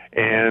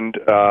and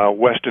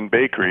Weston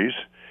Bakeries,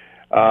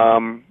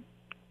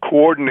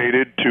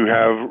 coordinated to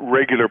have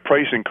regular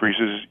price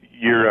increases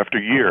year after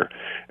year.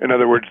 In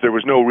other words, there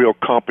was no real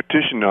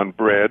competition on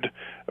bread,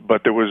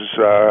 but there was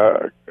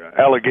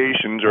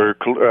allegations or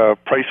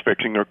price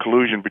fixing or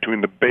collusion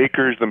between the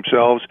bakers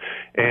themselves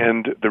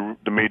and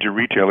the major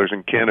retailers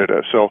in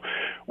Canada. So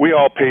we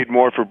all paid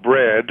more for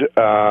bread,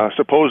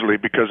 supposedly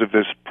because of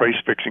this price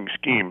fixing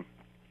scheme.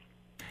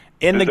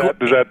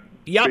 Does that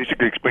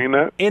basically explain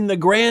that? In the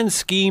grand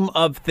scheme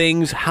of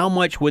things, how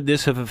much would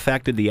this have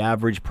affected the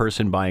average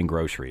person buying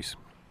groceries?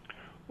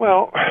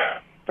 Well,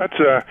 that's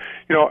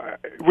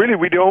really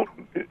we don't.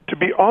 To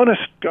be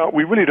honest,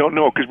 we really don't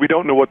know, because we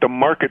don't know what the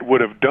market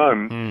would have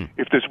done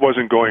if this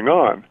wasn't going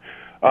on.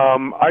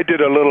 I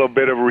did a little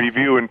bit of a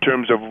review in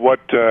terms of what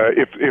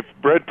if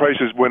bread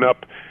prices went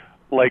up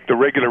like the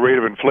regular rate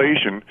of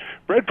inflation.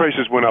 Bread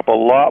prices went up a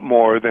lot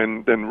more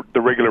than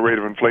the regular rate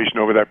of inflation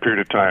over that period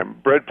of time.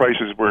 Bread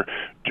prices were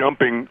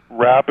jumping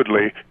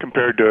rapidly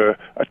compared to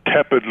a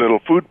tepid little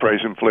food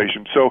price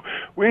inflation. So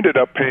we ended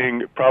up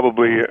paying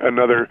probably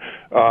another,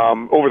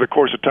 over the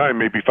course of time,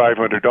 maybe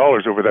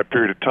 $500 over that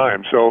period of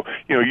time. So,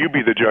 you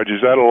be the judge.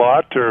 Is that a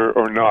lot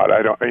or not?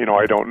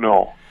 I don't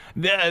know.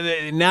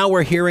 Now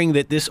we're hearing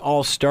that this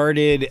all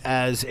started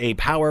as a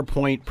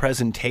PowerPoint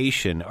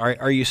presentation.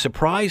 Are you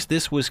surprised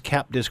this was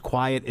kept as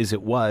quiet as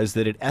it was,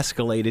 that it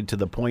escalated to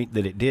the point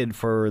that it did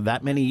for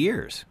that many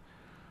years?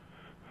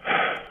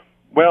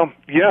 Well,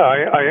 yeah,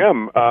 I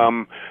am.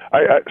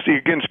 I see,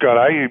 again, Scott,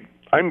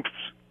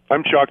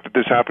 I'm shocked that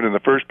this happened in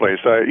the first place.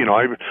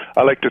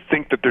 I like to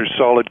think that there's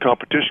solid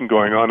competition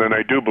going on, and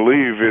I do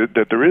believe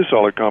that there is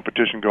solid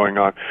competition going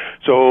on.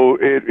 So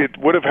it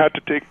would have had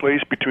to take place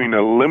between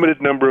a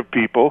limited number of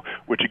people,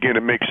 which again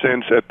it makes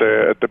sense at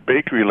the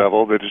bakery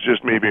level that it's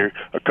just maybe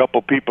a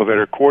couple people that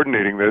are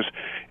coordinating this,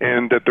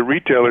 and that the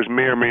retailers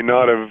may or may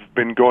not have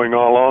been going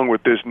along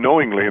with this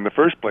knowingly in the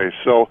first place.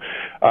 So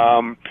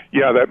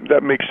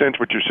that makes sense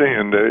what you're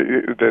saying,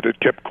 that it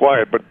kept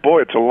quiet. But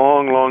boy, it's a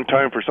long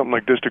time for something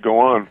like this to go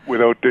on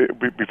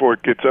before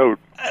it gets out.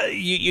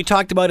 You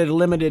talked about a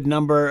limited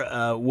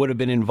number would have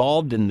been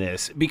involved in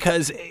this,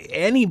 because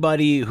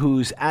anybody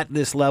who's at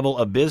this level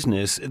of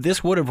business,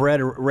 this would have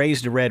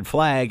raised a red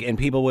flag, and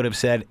people would have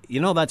said,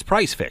 that's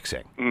price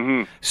fixing.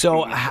 Mm-hmm.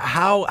 So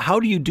how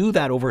do you do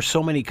that over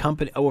so many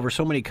companies, over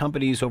so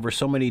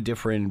many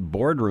different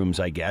boardrooms,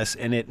 I guess,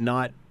 and it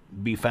not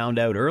be found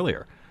out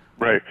earlier?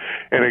 Right.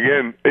 And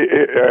again,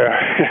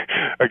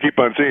 I keep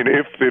on saying,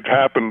 if it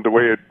happened the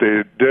way it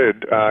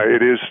did,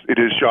 it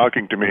is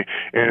shocking to me,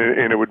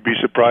 and it would be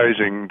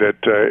surprising that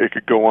it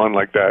could go on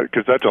like that,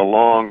 because that's a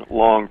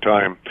long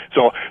time.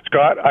 So,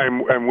 Scott,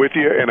 I'm with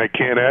you, and I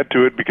can't add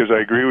to it because I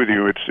agree with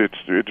you.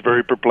 It's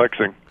very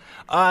perplexing.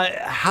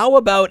 How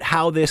about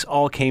how this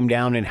all came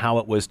down and how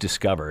it was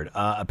discovered?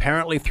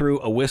 Apparently through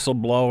a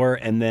whistleblower,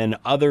 and then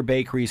other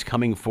bakeries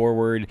coming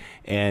forward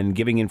and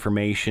giving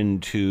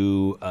information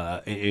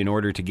in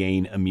order to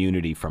gain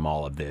immunity from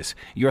all of this.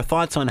 Your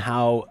thoughts on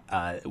how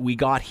we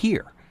got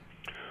here?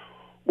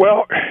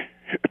 Well,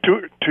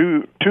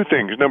 two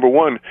things. Number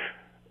one,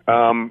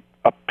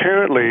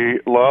 apparently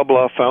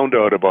Loblaw found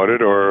out about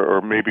it,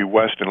 or maybe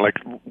Weston. Like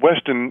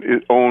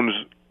Weston owns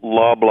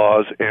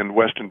Loblaws and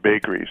Weston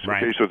Bakeries.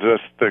 Right. Okay, so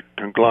that's the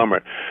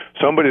conglomerate.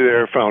 Somebody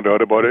there found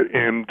out about it,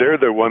 and they're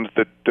the ones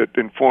that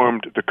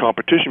informed the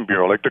Competition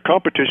Bureau. Like the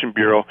Competition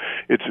Bureau,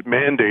 its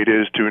mandate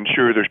is to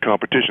ensure there's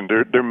competition.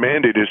 Their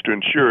mandate is to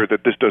ensure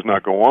that this does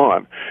not go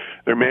on.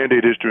 Their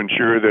mandate is to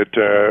ensure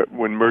that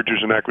when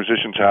mergers and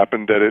acquisitions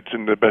happen, that it's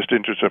in the best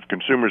interest of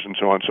consumers and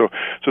so on. So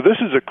this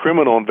is a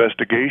criminal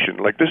investigation.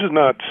 Like, this is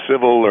not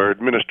civil or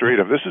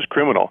administrative. This is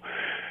criminal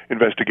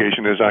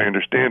investigation, as I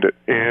understand it.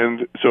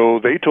 And so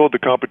they told the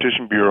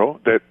Competition Bureau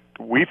that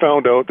we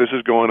found out this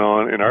is going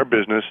on in our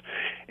business,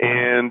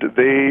 and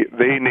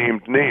they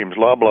named names.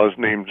 Loblaw's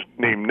named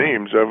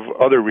names of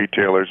other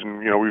retailers,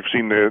 and we've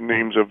seen the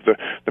names of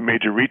the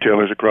major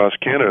retailers across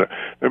Canada.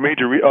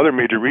 The other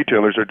major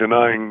retailers are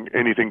denying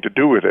anything to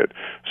do with it.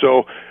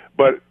 So,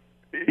 but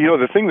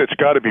the thing that's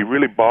got to be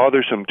really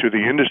bothersome to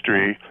the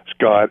industry,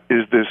 Scott,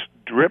 is this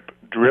drip,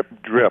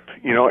 drip, drip.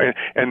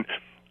 And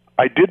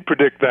I did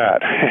predict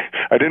that.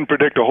 I didn't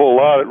predict a whole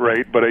lot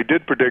right, but I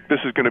did predict this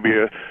is going to be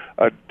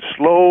a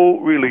slow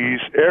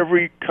release.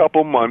 Every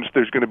couple months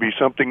there's going to be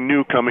something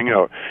new coming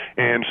out.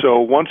 And so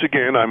once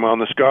again, I'm on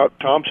the Scott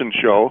Thompson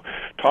Show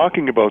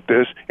talking about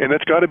this, and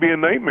it's got to be a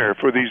nightmare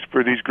for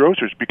these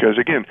grocers because,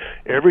 again,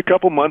 every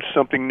couple months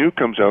something new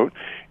comes out,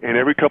 and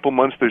every couple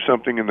months there's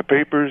something in the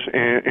papers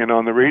and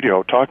on the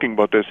radio talking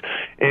about this.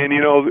 And,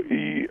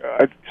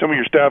 some of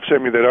your staff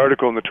sent me that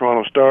article in the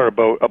Toronto Star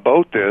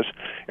about this,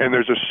 and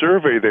there's a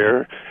survey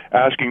there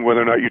asking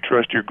whether or not you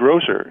trust your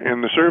grocer.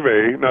 And the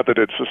survey, not that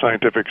it's a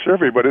scientific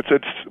survey, but it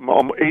said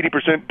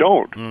 80%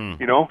 don't.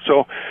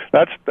 So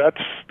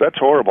that's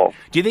horrible.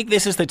 Do you think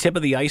this is the tip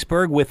of the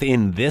iceberg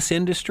within this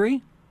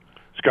industry?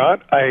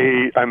 Scott,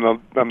 I'm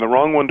the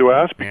wrong one to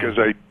ask because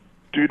I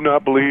do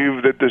not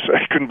believe that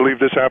I couldn't believe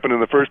this happened in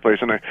the first place,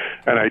 and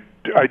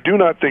I do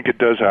not think it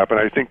does happen.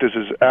 I think this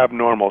is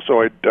abnormal,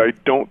 so I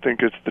don't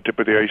think it's the tip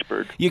of the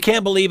iceberg. You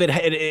can't believe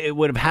it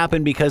would have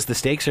happened because the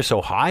stakes are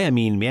so high? I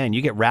mean, man,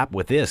 you get wrapped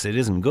with this. It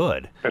isn't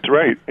good. That's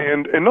right.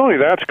 And not only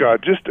that,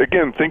 Scott, just,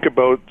 again, think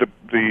about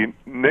the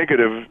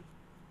negative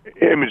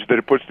image that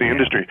it puts the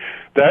industry.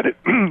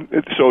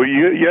 So,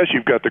 yes,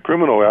 you've got the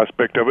criminal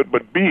aspect of it,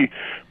 but B,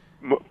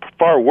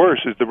 far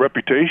worse is the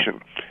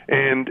reputation.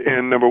 And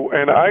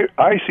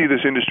I see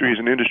this industry as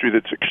an industry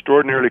that's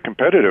extraordinarily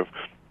competitive.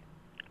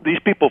 These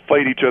people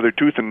fight each other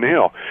tooth and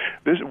nail.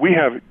 We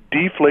have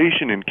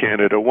deflation in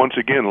Canada once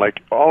again.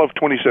 Like all of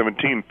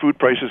 2017, food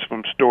prices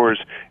from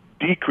stores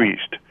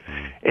decreased.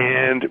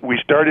 And we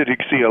started to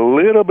see a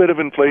little bit of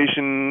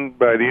inflation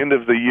by the end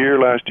of the year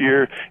last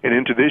year and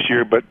into this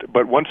year. But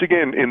once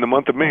again, in the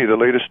month of May, the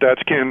latest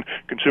StatsCan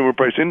Consumer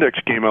Price Index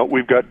came out.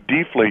 We've got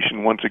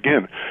deflation once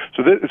again.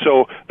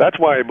 So that's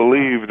why I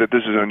believe that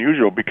this is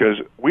unusual,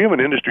 because we have an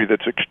industry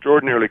that's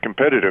extraordinarily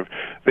competitive.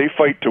 They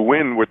fight to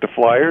win with the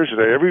flyers.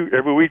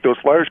 Every week those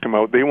flyers come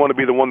out. They want to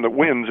be the one that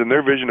wins, and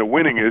their vision of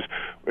winning is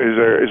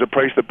a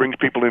price that brings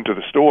people into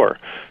the store.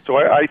 So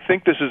I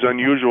think this is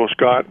unusual,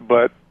 Scott,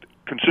 but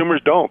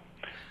consumers don't.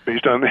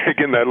 Based on,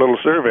 again, that little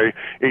survey,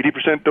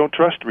 80% don't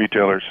trust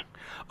retailers.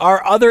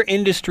 Are other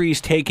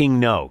industries taking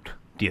note,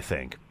 do you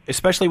think,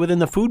 especially within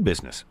the food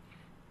business?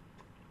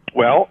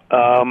 Well,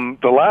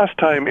 the last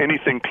time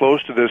anything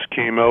close to this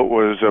came out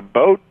was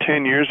about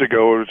 10 years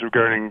ago. It was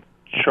regarding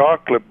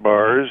chocolate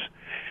bars.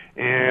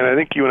 And I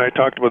think you and I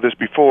talked about this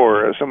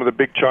before. Some of the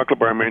big chocolate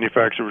bar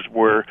manufacturers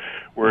were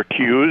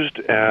accused,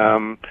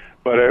 but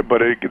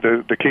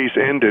the case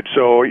ended.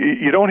 So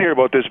you don't hear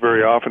about this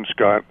very often,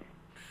 Scott.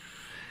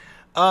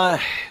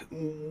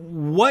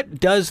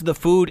 What does the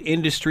food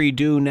industry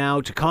do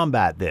now to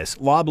combat this?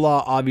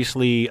 Loblaw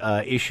obviously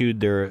issued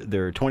their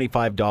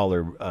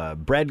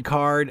 $25 bread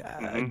card.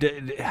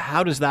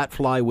 How does that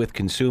fly with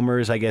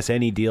consumers? I guess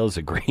any deal is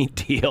a great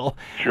deal.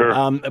 Sure.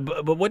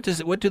 But what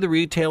do the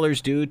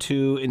retailers do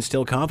to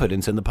instill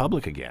confidence in the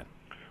public again?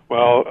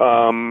 Well,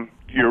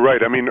 you're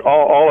right. I mean,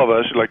 all of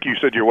us, like you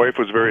said, your wife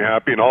was very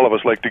happy, and all of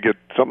us like to get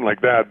something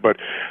like that. But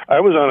I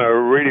was on a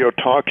radio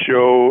talk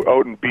show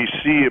out in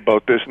BC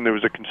about this, and there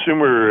was a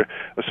consumer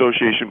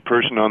association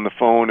person on the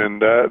phone,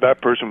 and that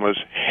person was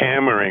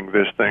hammering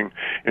this thing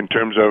in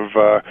terms of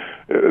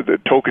the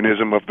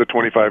tokenism of the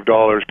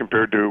 $25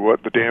 compared to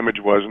what the damage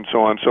was and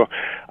so on. So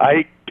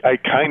I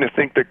kind of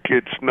think that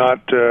it's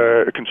not,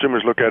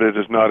 consumers look at it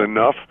as not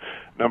enough.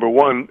 Number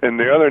one, and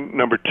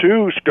number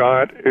two,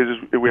 Scott, is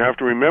we have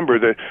to remember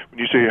that when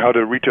you say how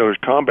do retailers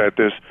combat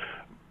this,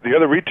 the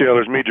other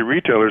retailers, major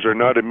retailers, are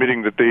not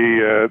admitting that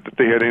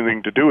they had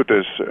anything to do with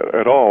this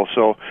at all.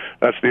 So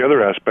that's the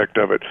other aspect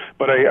of it.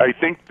 But I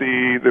think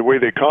the way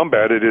they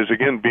combat it is,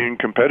 again, being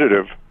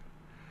competitive.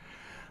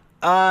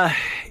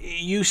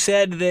 You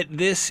said that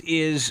this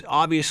is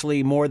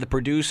obviously more the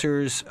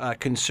producers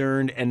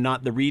concerned and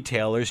not the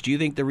retailers. Do you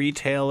think the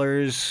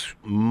retailers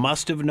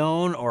must have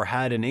known or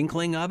had an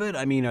inkling of it?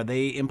 I mean, are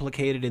they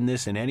implicated in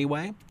this in any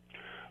way?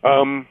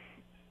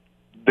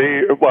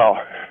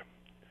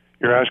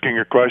 You're asking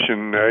a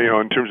question,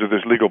 in terms of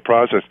this legal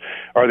process.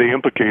 Are they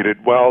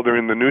implicated? Well, they're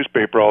in the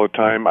newspaper all the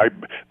time.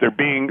 They've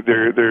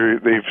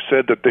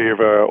said that they have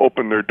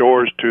opened their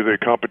doors to the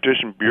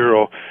Competition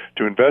Bureau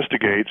to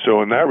investigate.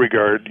 So in that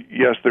regard,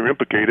 yes, they're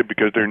implicated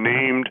because they're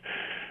named,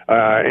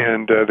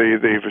 and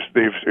they've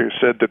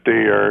said that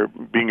they are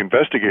being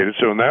investigated.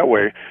 So in that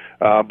way,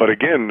 but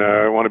again,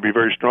 I want to be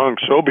very strong.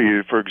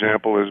 Sobe, for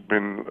example, has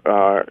been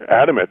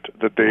adamant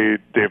that they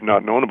have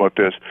not known about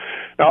this.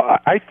 Now,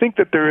 I think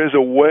that there is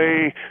a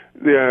way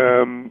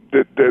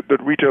that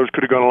retailers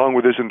could have gone along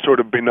with this in sort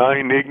of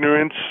benign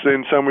ignorance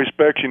in some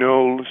respects, see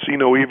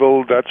no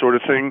evil, that sort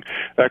of thing.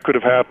 That could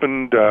have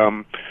happened.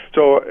 But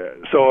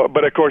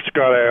of course,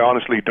 Scott, I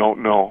honestly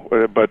don't know.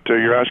 But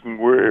you're asking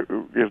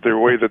is there a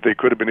way that they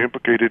could have been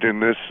implicated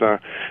in this?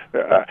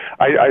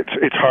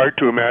 It's hard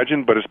to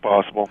imagine, but it's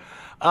possible.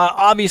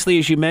 Obviously,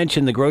 as you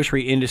mentioned, the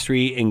grocery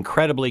industry,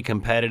 incredibly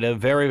competitive,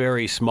 very,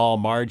 very small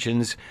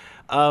margins.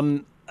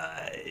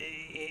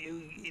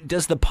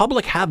 Does the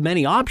public have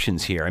many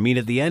options here? I mean,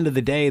 at the end of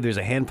the day, there's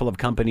a handful of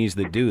companies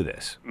that do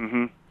this.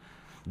 Mm-hmm.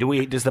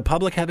 Does the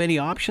public have any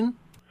option?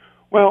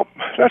 Well,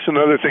 that's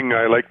another thing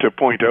I like to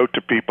point out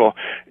to people.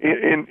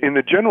 In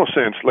the general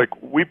sense, like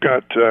we've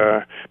got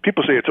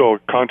people say it's all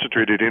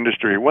concentrated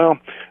industry. Well,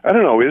 I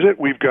don't know. Is it?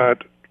 We've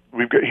got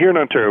here in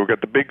Ontario. We've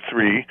got the big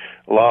three: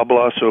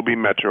 Loblaw, Sobeys,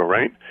 Metro,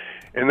 right?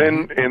 And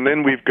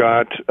then we've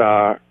got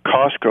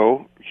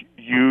Costco,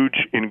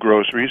 huge in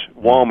groceries.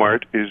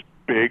 Walmart is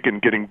big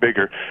and getting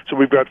bigger. So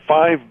we've got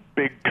 5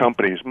 big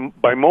companies.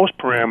 By most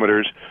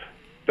parameters,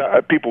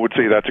 people would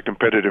say that's a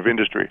competitive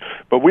industry,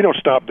 but we don't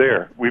stop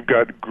there. We've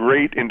got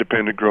great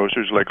independent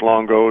grocers like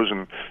Longo's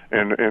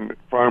and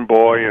Farm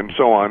Boy and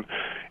so on,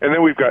 and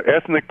then we've got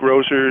ethnic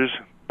grocers.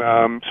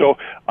 So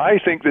I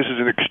think this is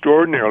an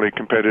extraordinarily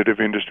competitive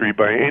industry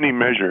by any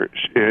measure,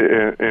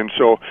 and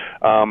so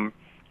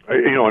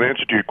in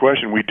answer to your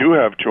question, we do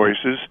have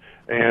choices,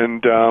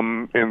 and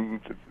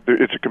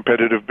it's a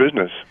competitive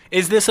business.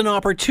 Is this an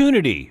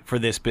opportunity for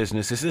this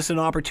business? Is this an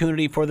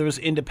opportunity for those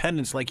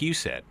independents, like you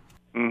said?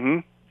 Mm-hmm.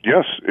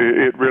 Yes,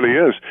 it really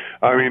is.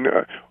 I mean,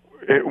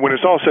 when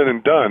it's all said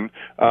and done,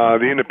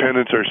 the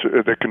independents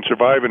that can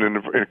survive in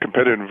a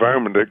competitive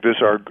environment like this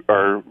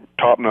are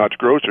top-notch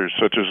grocers,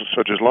 such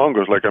as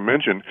Longo's, like I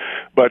mentioned.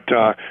 But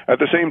at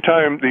the same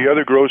time, the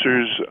other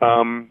grocers,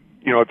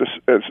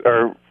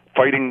 are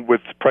fighting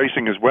with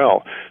pricing as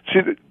well. See,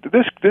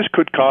 this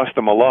could cost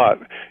them a lot,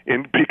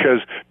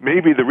 because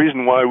maybe the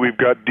reason why we've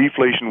got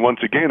deflation once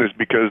again is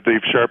because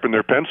they've sharpened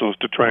their pencils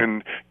to try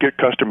and get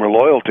customer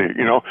loyalty.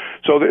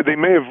 So they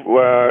may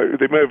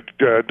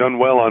have done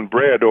well on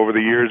bread over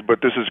the years, but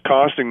this is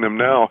costing them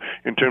now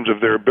in terms of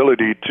their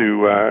ability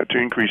to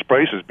increase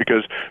prices,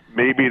 because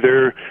maybe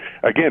they're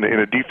again in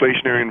a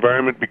deflationary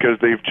environment because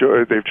they've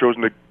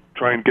chosen to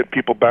try and get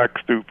people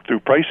back through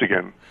price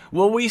again.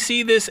 Will we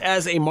see this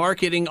as a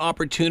marketing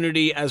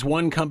opportunity as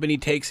one company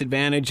takes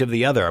advantage of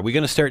the other? Are we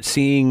going to start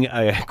seeing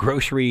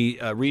grocery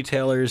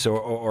retailers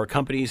or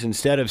companies,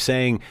 instead of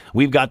saying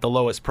we've got the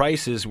lowest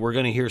prices, we're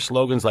going to hear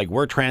slogans like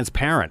 "we're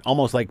transparent,"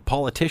 almost like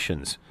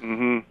politicians?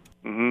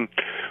 Mm-hmm. Mm-hmm.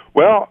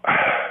 Well,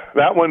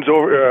 that one's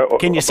over.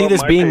 Can you see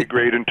this being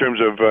great in terms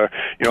of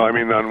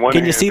on one?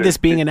 Can you see this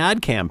being an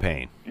ad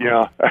campaign?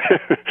 Yeah,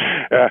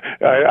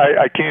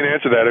 I can't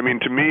answer that. I mean,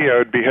 to me, I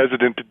would be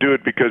hesitant to do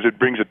it because it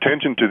brings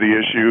attention to the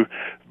issue.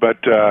 But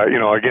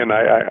again,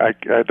 I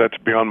that's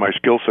beyond my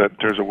skill set in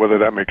terms of whether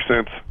that makes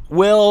sense.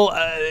 Well,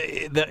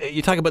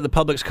 you talk about the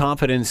public's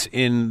confidence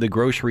in the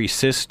grocery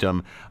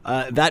system.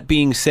 That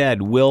being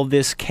said, will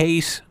this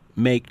case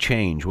make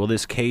change? Will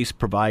this case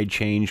provide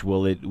change?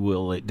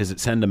 Does it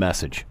send a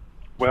message?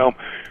 Well,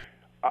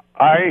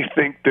 I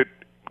think that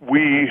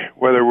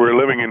whether we're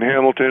living in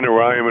Hamilton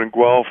or I am in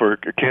Guelph or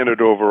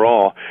Canada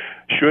overall,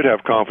 should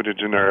have confidence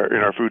in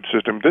our food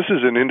system. This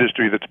is an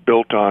industry that's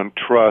built on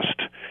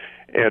trust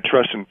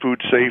in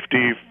food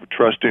safety,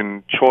 trust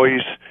in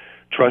choice,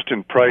 trust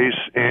in price.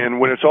 And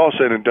when it's all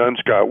said and done,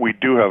 Scott, we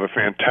do have a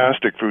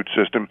fantastic food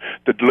system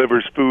that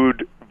delivers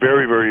food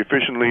very, very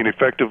efficiently and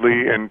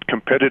effectively and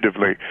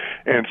competitively.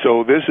 And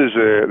so this is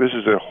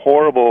a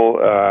horrible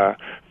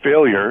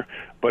failure,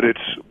 but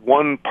it's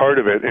one part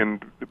of it.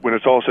 And when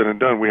it's all said and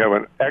done, we have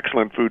an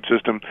excellent food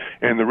system,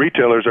 and the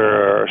retailers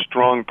are a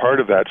strong part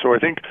of that. So I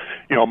think,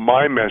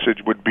 my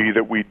message would be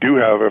that we do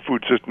have a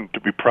food system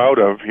to be proud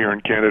of here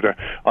in Canada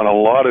on a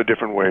lot of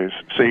different ways: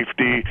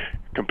 safety,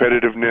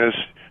 competitiveness,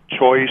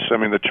 choice. I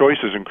mean, the choice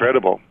is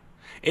incredible.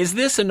 Is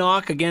this a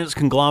knock against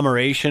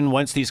conglomeration?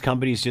 Once these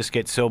companies just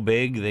get so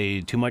big,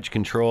 too much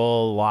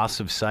control,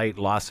 loss of sight,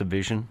 loss of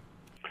vision?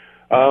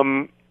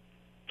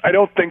 I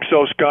don't think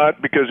so,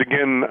 Scott, because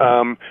again,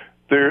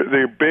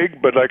 they're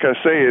big, but like I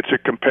say, it's a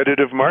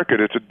competitive market.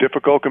 It's a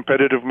difficult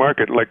competitive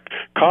market. Like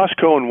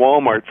Costco and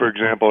Walmart, for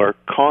example, are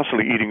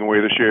constantly eating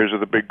away the shares of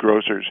the big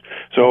grocers.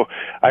 So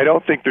I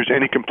don't think there's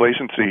any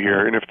complacency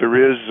here. And if there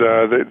is,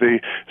 the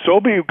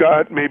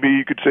Sobeys maybe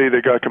you could say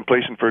they got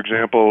complacent, for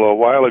example, a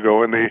while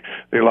ago, and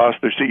they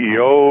lost their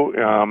CEO.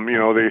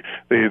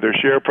 Their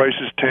share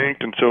prices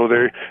tanked, and so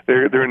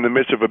they're in the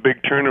midst of a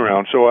big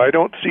turnaround. So I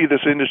don't see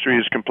this industry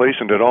as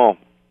complacent at all.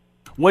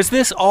 Was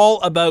this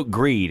all about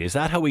greed? Is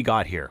that how we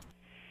got here?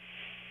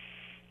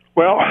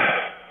 Well,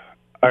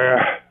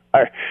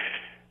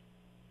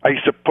 I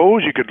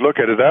suppose you could look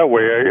at it that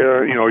way.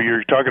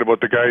 You're talking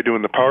about the guy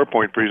doing the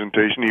PowerPoint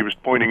presentation. He was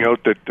pointing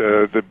out that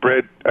the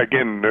bread,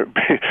 again,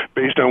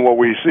 based on what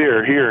we see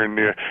or hear,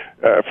 and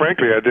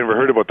frankly, I'd never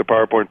heard about the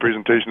PowerPoint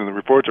presentation and the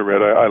reports I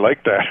read. I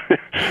like that.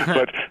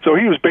 But so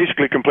he was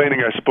basically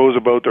complaining, I suppose,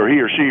 about, or he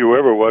or she,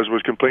 whoever it was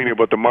complaining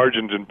about the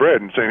margins in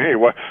bread and saying, hey,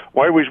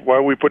 why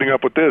are we putting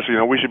up with this?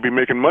 We should be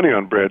making money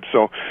on bread.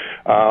 So,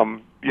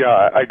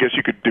 I guess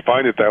you could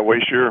define it that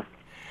way, sure.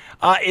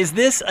 Is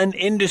this an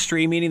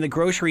industry, meaning the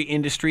grocery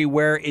industry,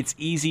 where it's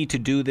easy to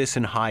do this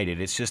and hide it?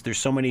 It's just there's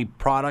so many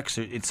products.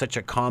 It's such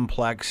a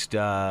complex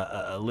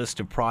list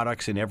of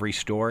products in every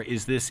store.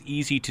 Is this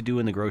easy to do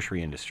in the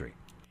grocery industry?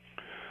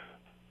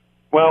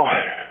 Well,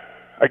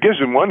 I guess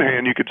in one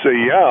hand you could say,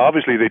 yeah,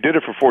 obviously they did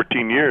it for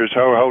 14 years.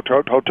 How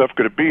tough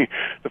could it be?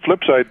 The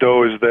flip side,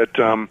 though, is that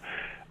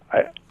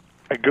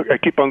I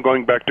keep on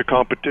going back to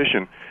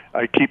competition.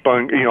 I keep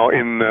on,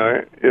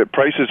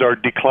 prices are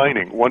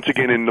declining. Once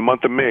again, in the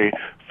month of May,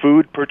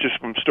 food purchased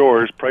from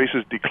stores,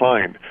 prices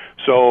declined.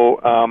 So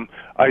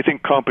I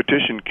think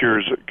competition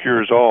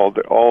cures all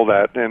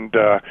that, and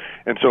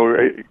so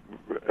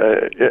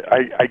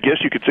I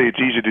guess you could say it's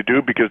easy to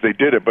do because they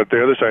did it, but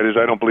the other side is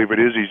I don't believe it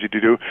is easy to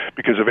do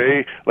because of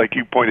A, like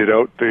you pointed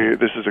out,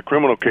 this is a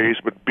criminal case,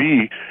 but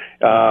B,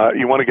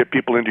 you want to get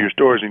people into your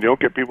stores, and you don't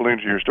get people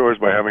into your stores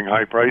by having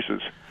high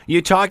prices.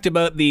 You talked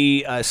about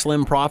the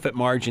slim profit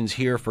margins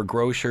here for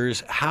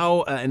grocers.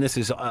 How, and this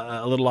is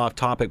a little off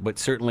topic, but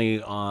certainly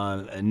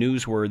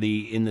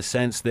newsworthy in the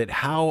sense that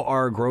how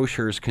are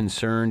grocers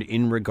concerned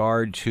in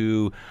regard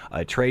to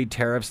trade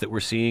tariffs that we're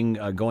seeing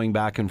going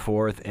back and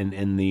forth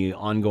and the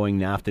ongoing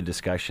NAFTA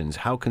discussions?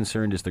 How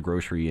concerned is the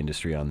grocery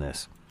industry on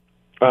this?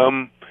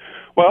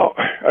 Well,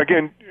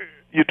 again,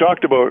 you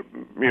talked about,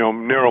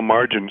 narrow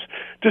margins.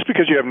 Just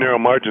because you have narrow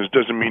margins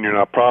doesn't mean you're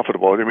not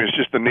profitable. I mean, it's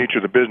just the nature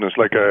of the business.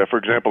 Like, for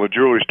example, a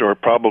jewelry store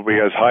probably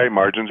has high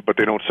margins, but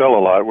they don't sell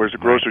a lot, whereas the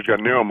grocer's got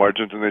narrow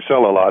margins and they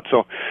sell a lot.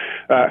 So,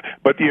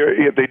 but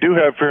they do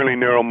have fairly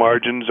narrow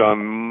margins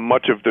on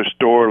much of the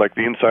store, like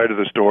the inside of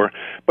the store.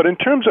 But in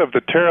terms of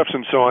the tariffs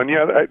and so on,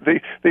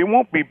 they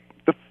won't be.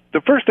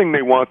 The first thing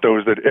they want, though,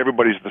 is that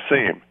everybody's the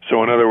same.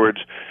 So, in other words,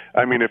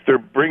 I mean, if they're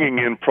bringing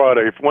in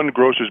product, if one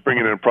grocer's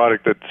bringing in a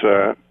product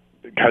that's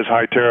has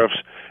high tariffs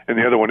and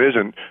the other one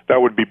isn't,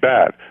 that would be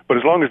bad. But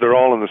as long as they're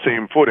all on the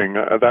same footing,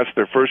 that's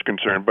their first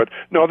concern. But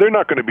no, they're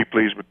not going to be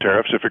pleased with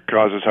tariffs if it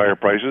causes higher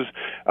prices.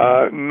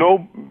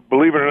 No,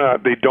 believe it or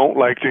not, they don't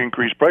like to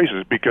increase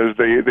prices because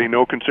they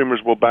know consumers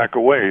will back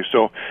away.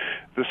 So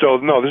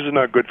no, this is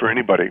not good for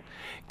anybody.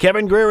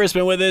 Kevin Greer has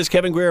been with us.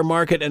 Kevin Greer,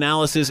 Market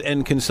Analysis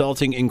and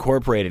Consulting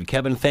Incorporated.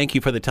 Kevin, thank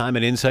you for the time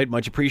and insight.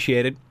 Much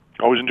appreciated.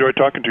 Always enjoy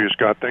talking to you,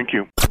 Scott. Thank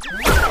you.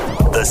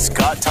 The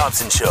Scott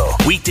Thompson Show,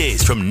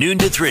 weekdays from noon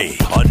to 3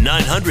 on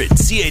 900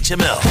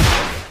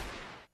 CHML.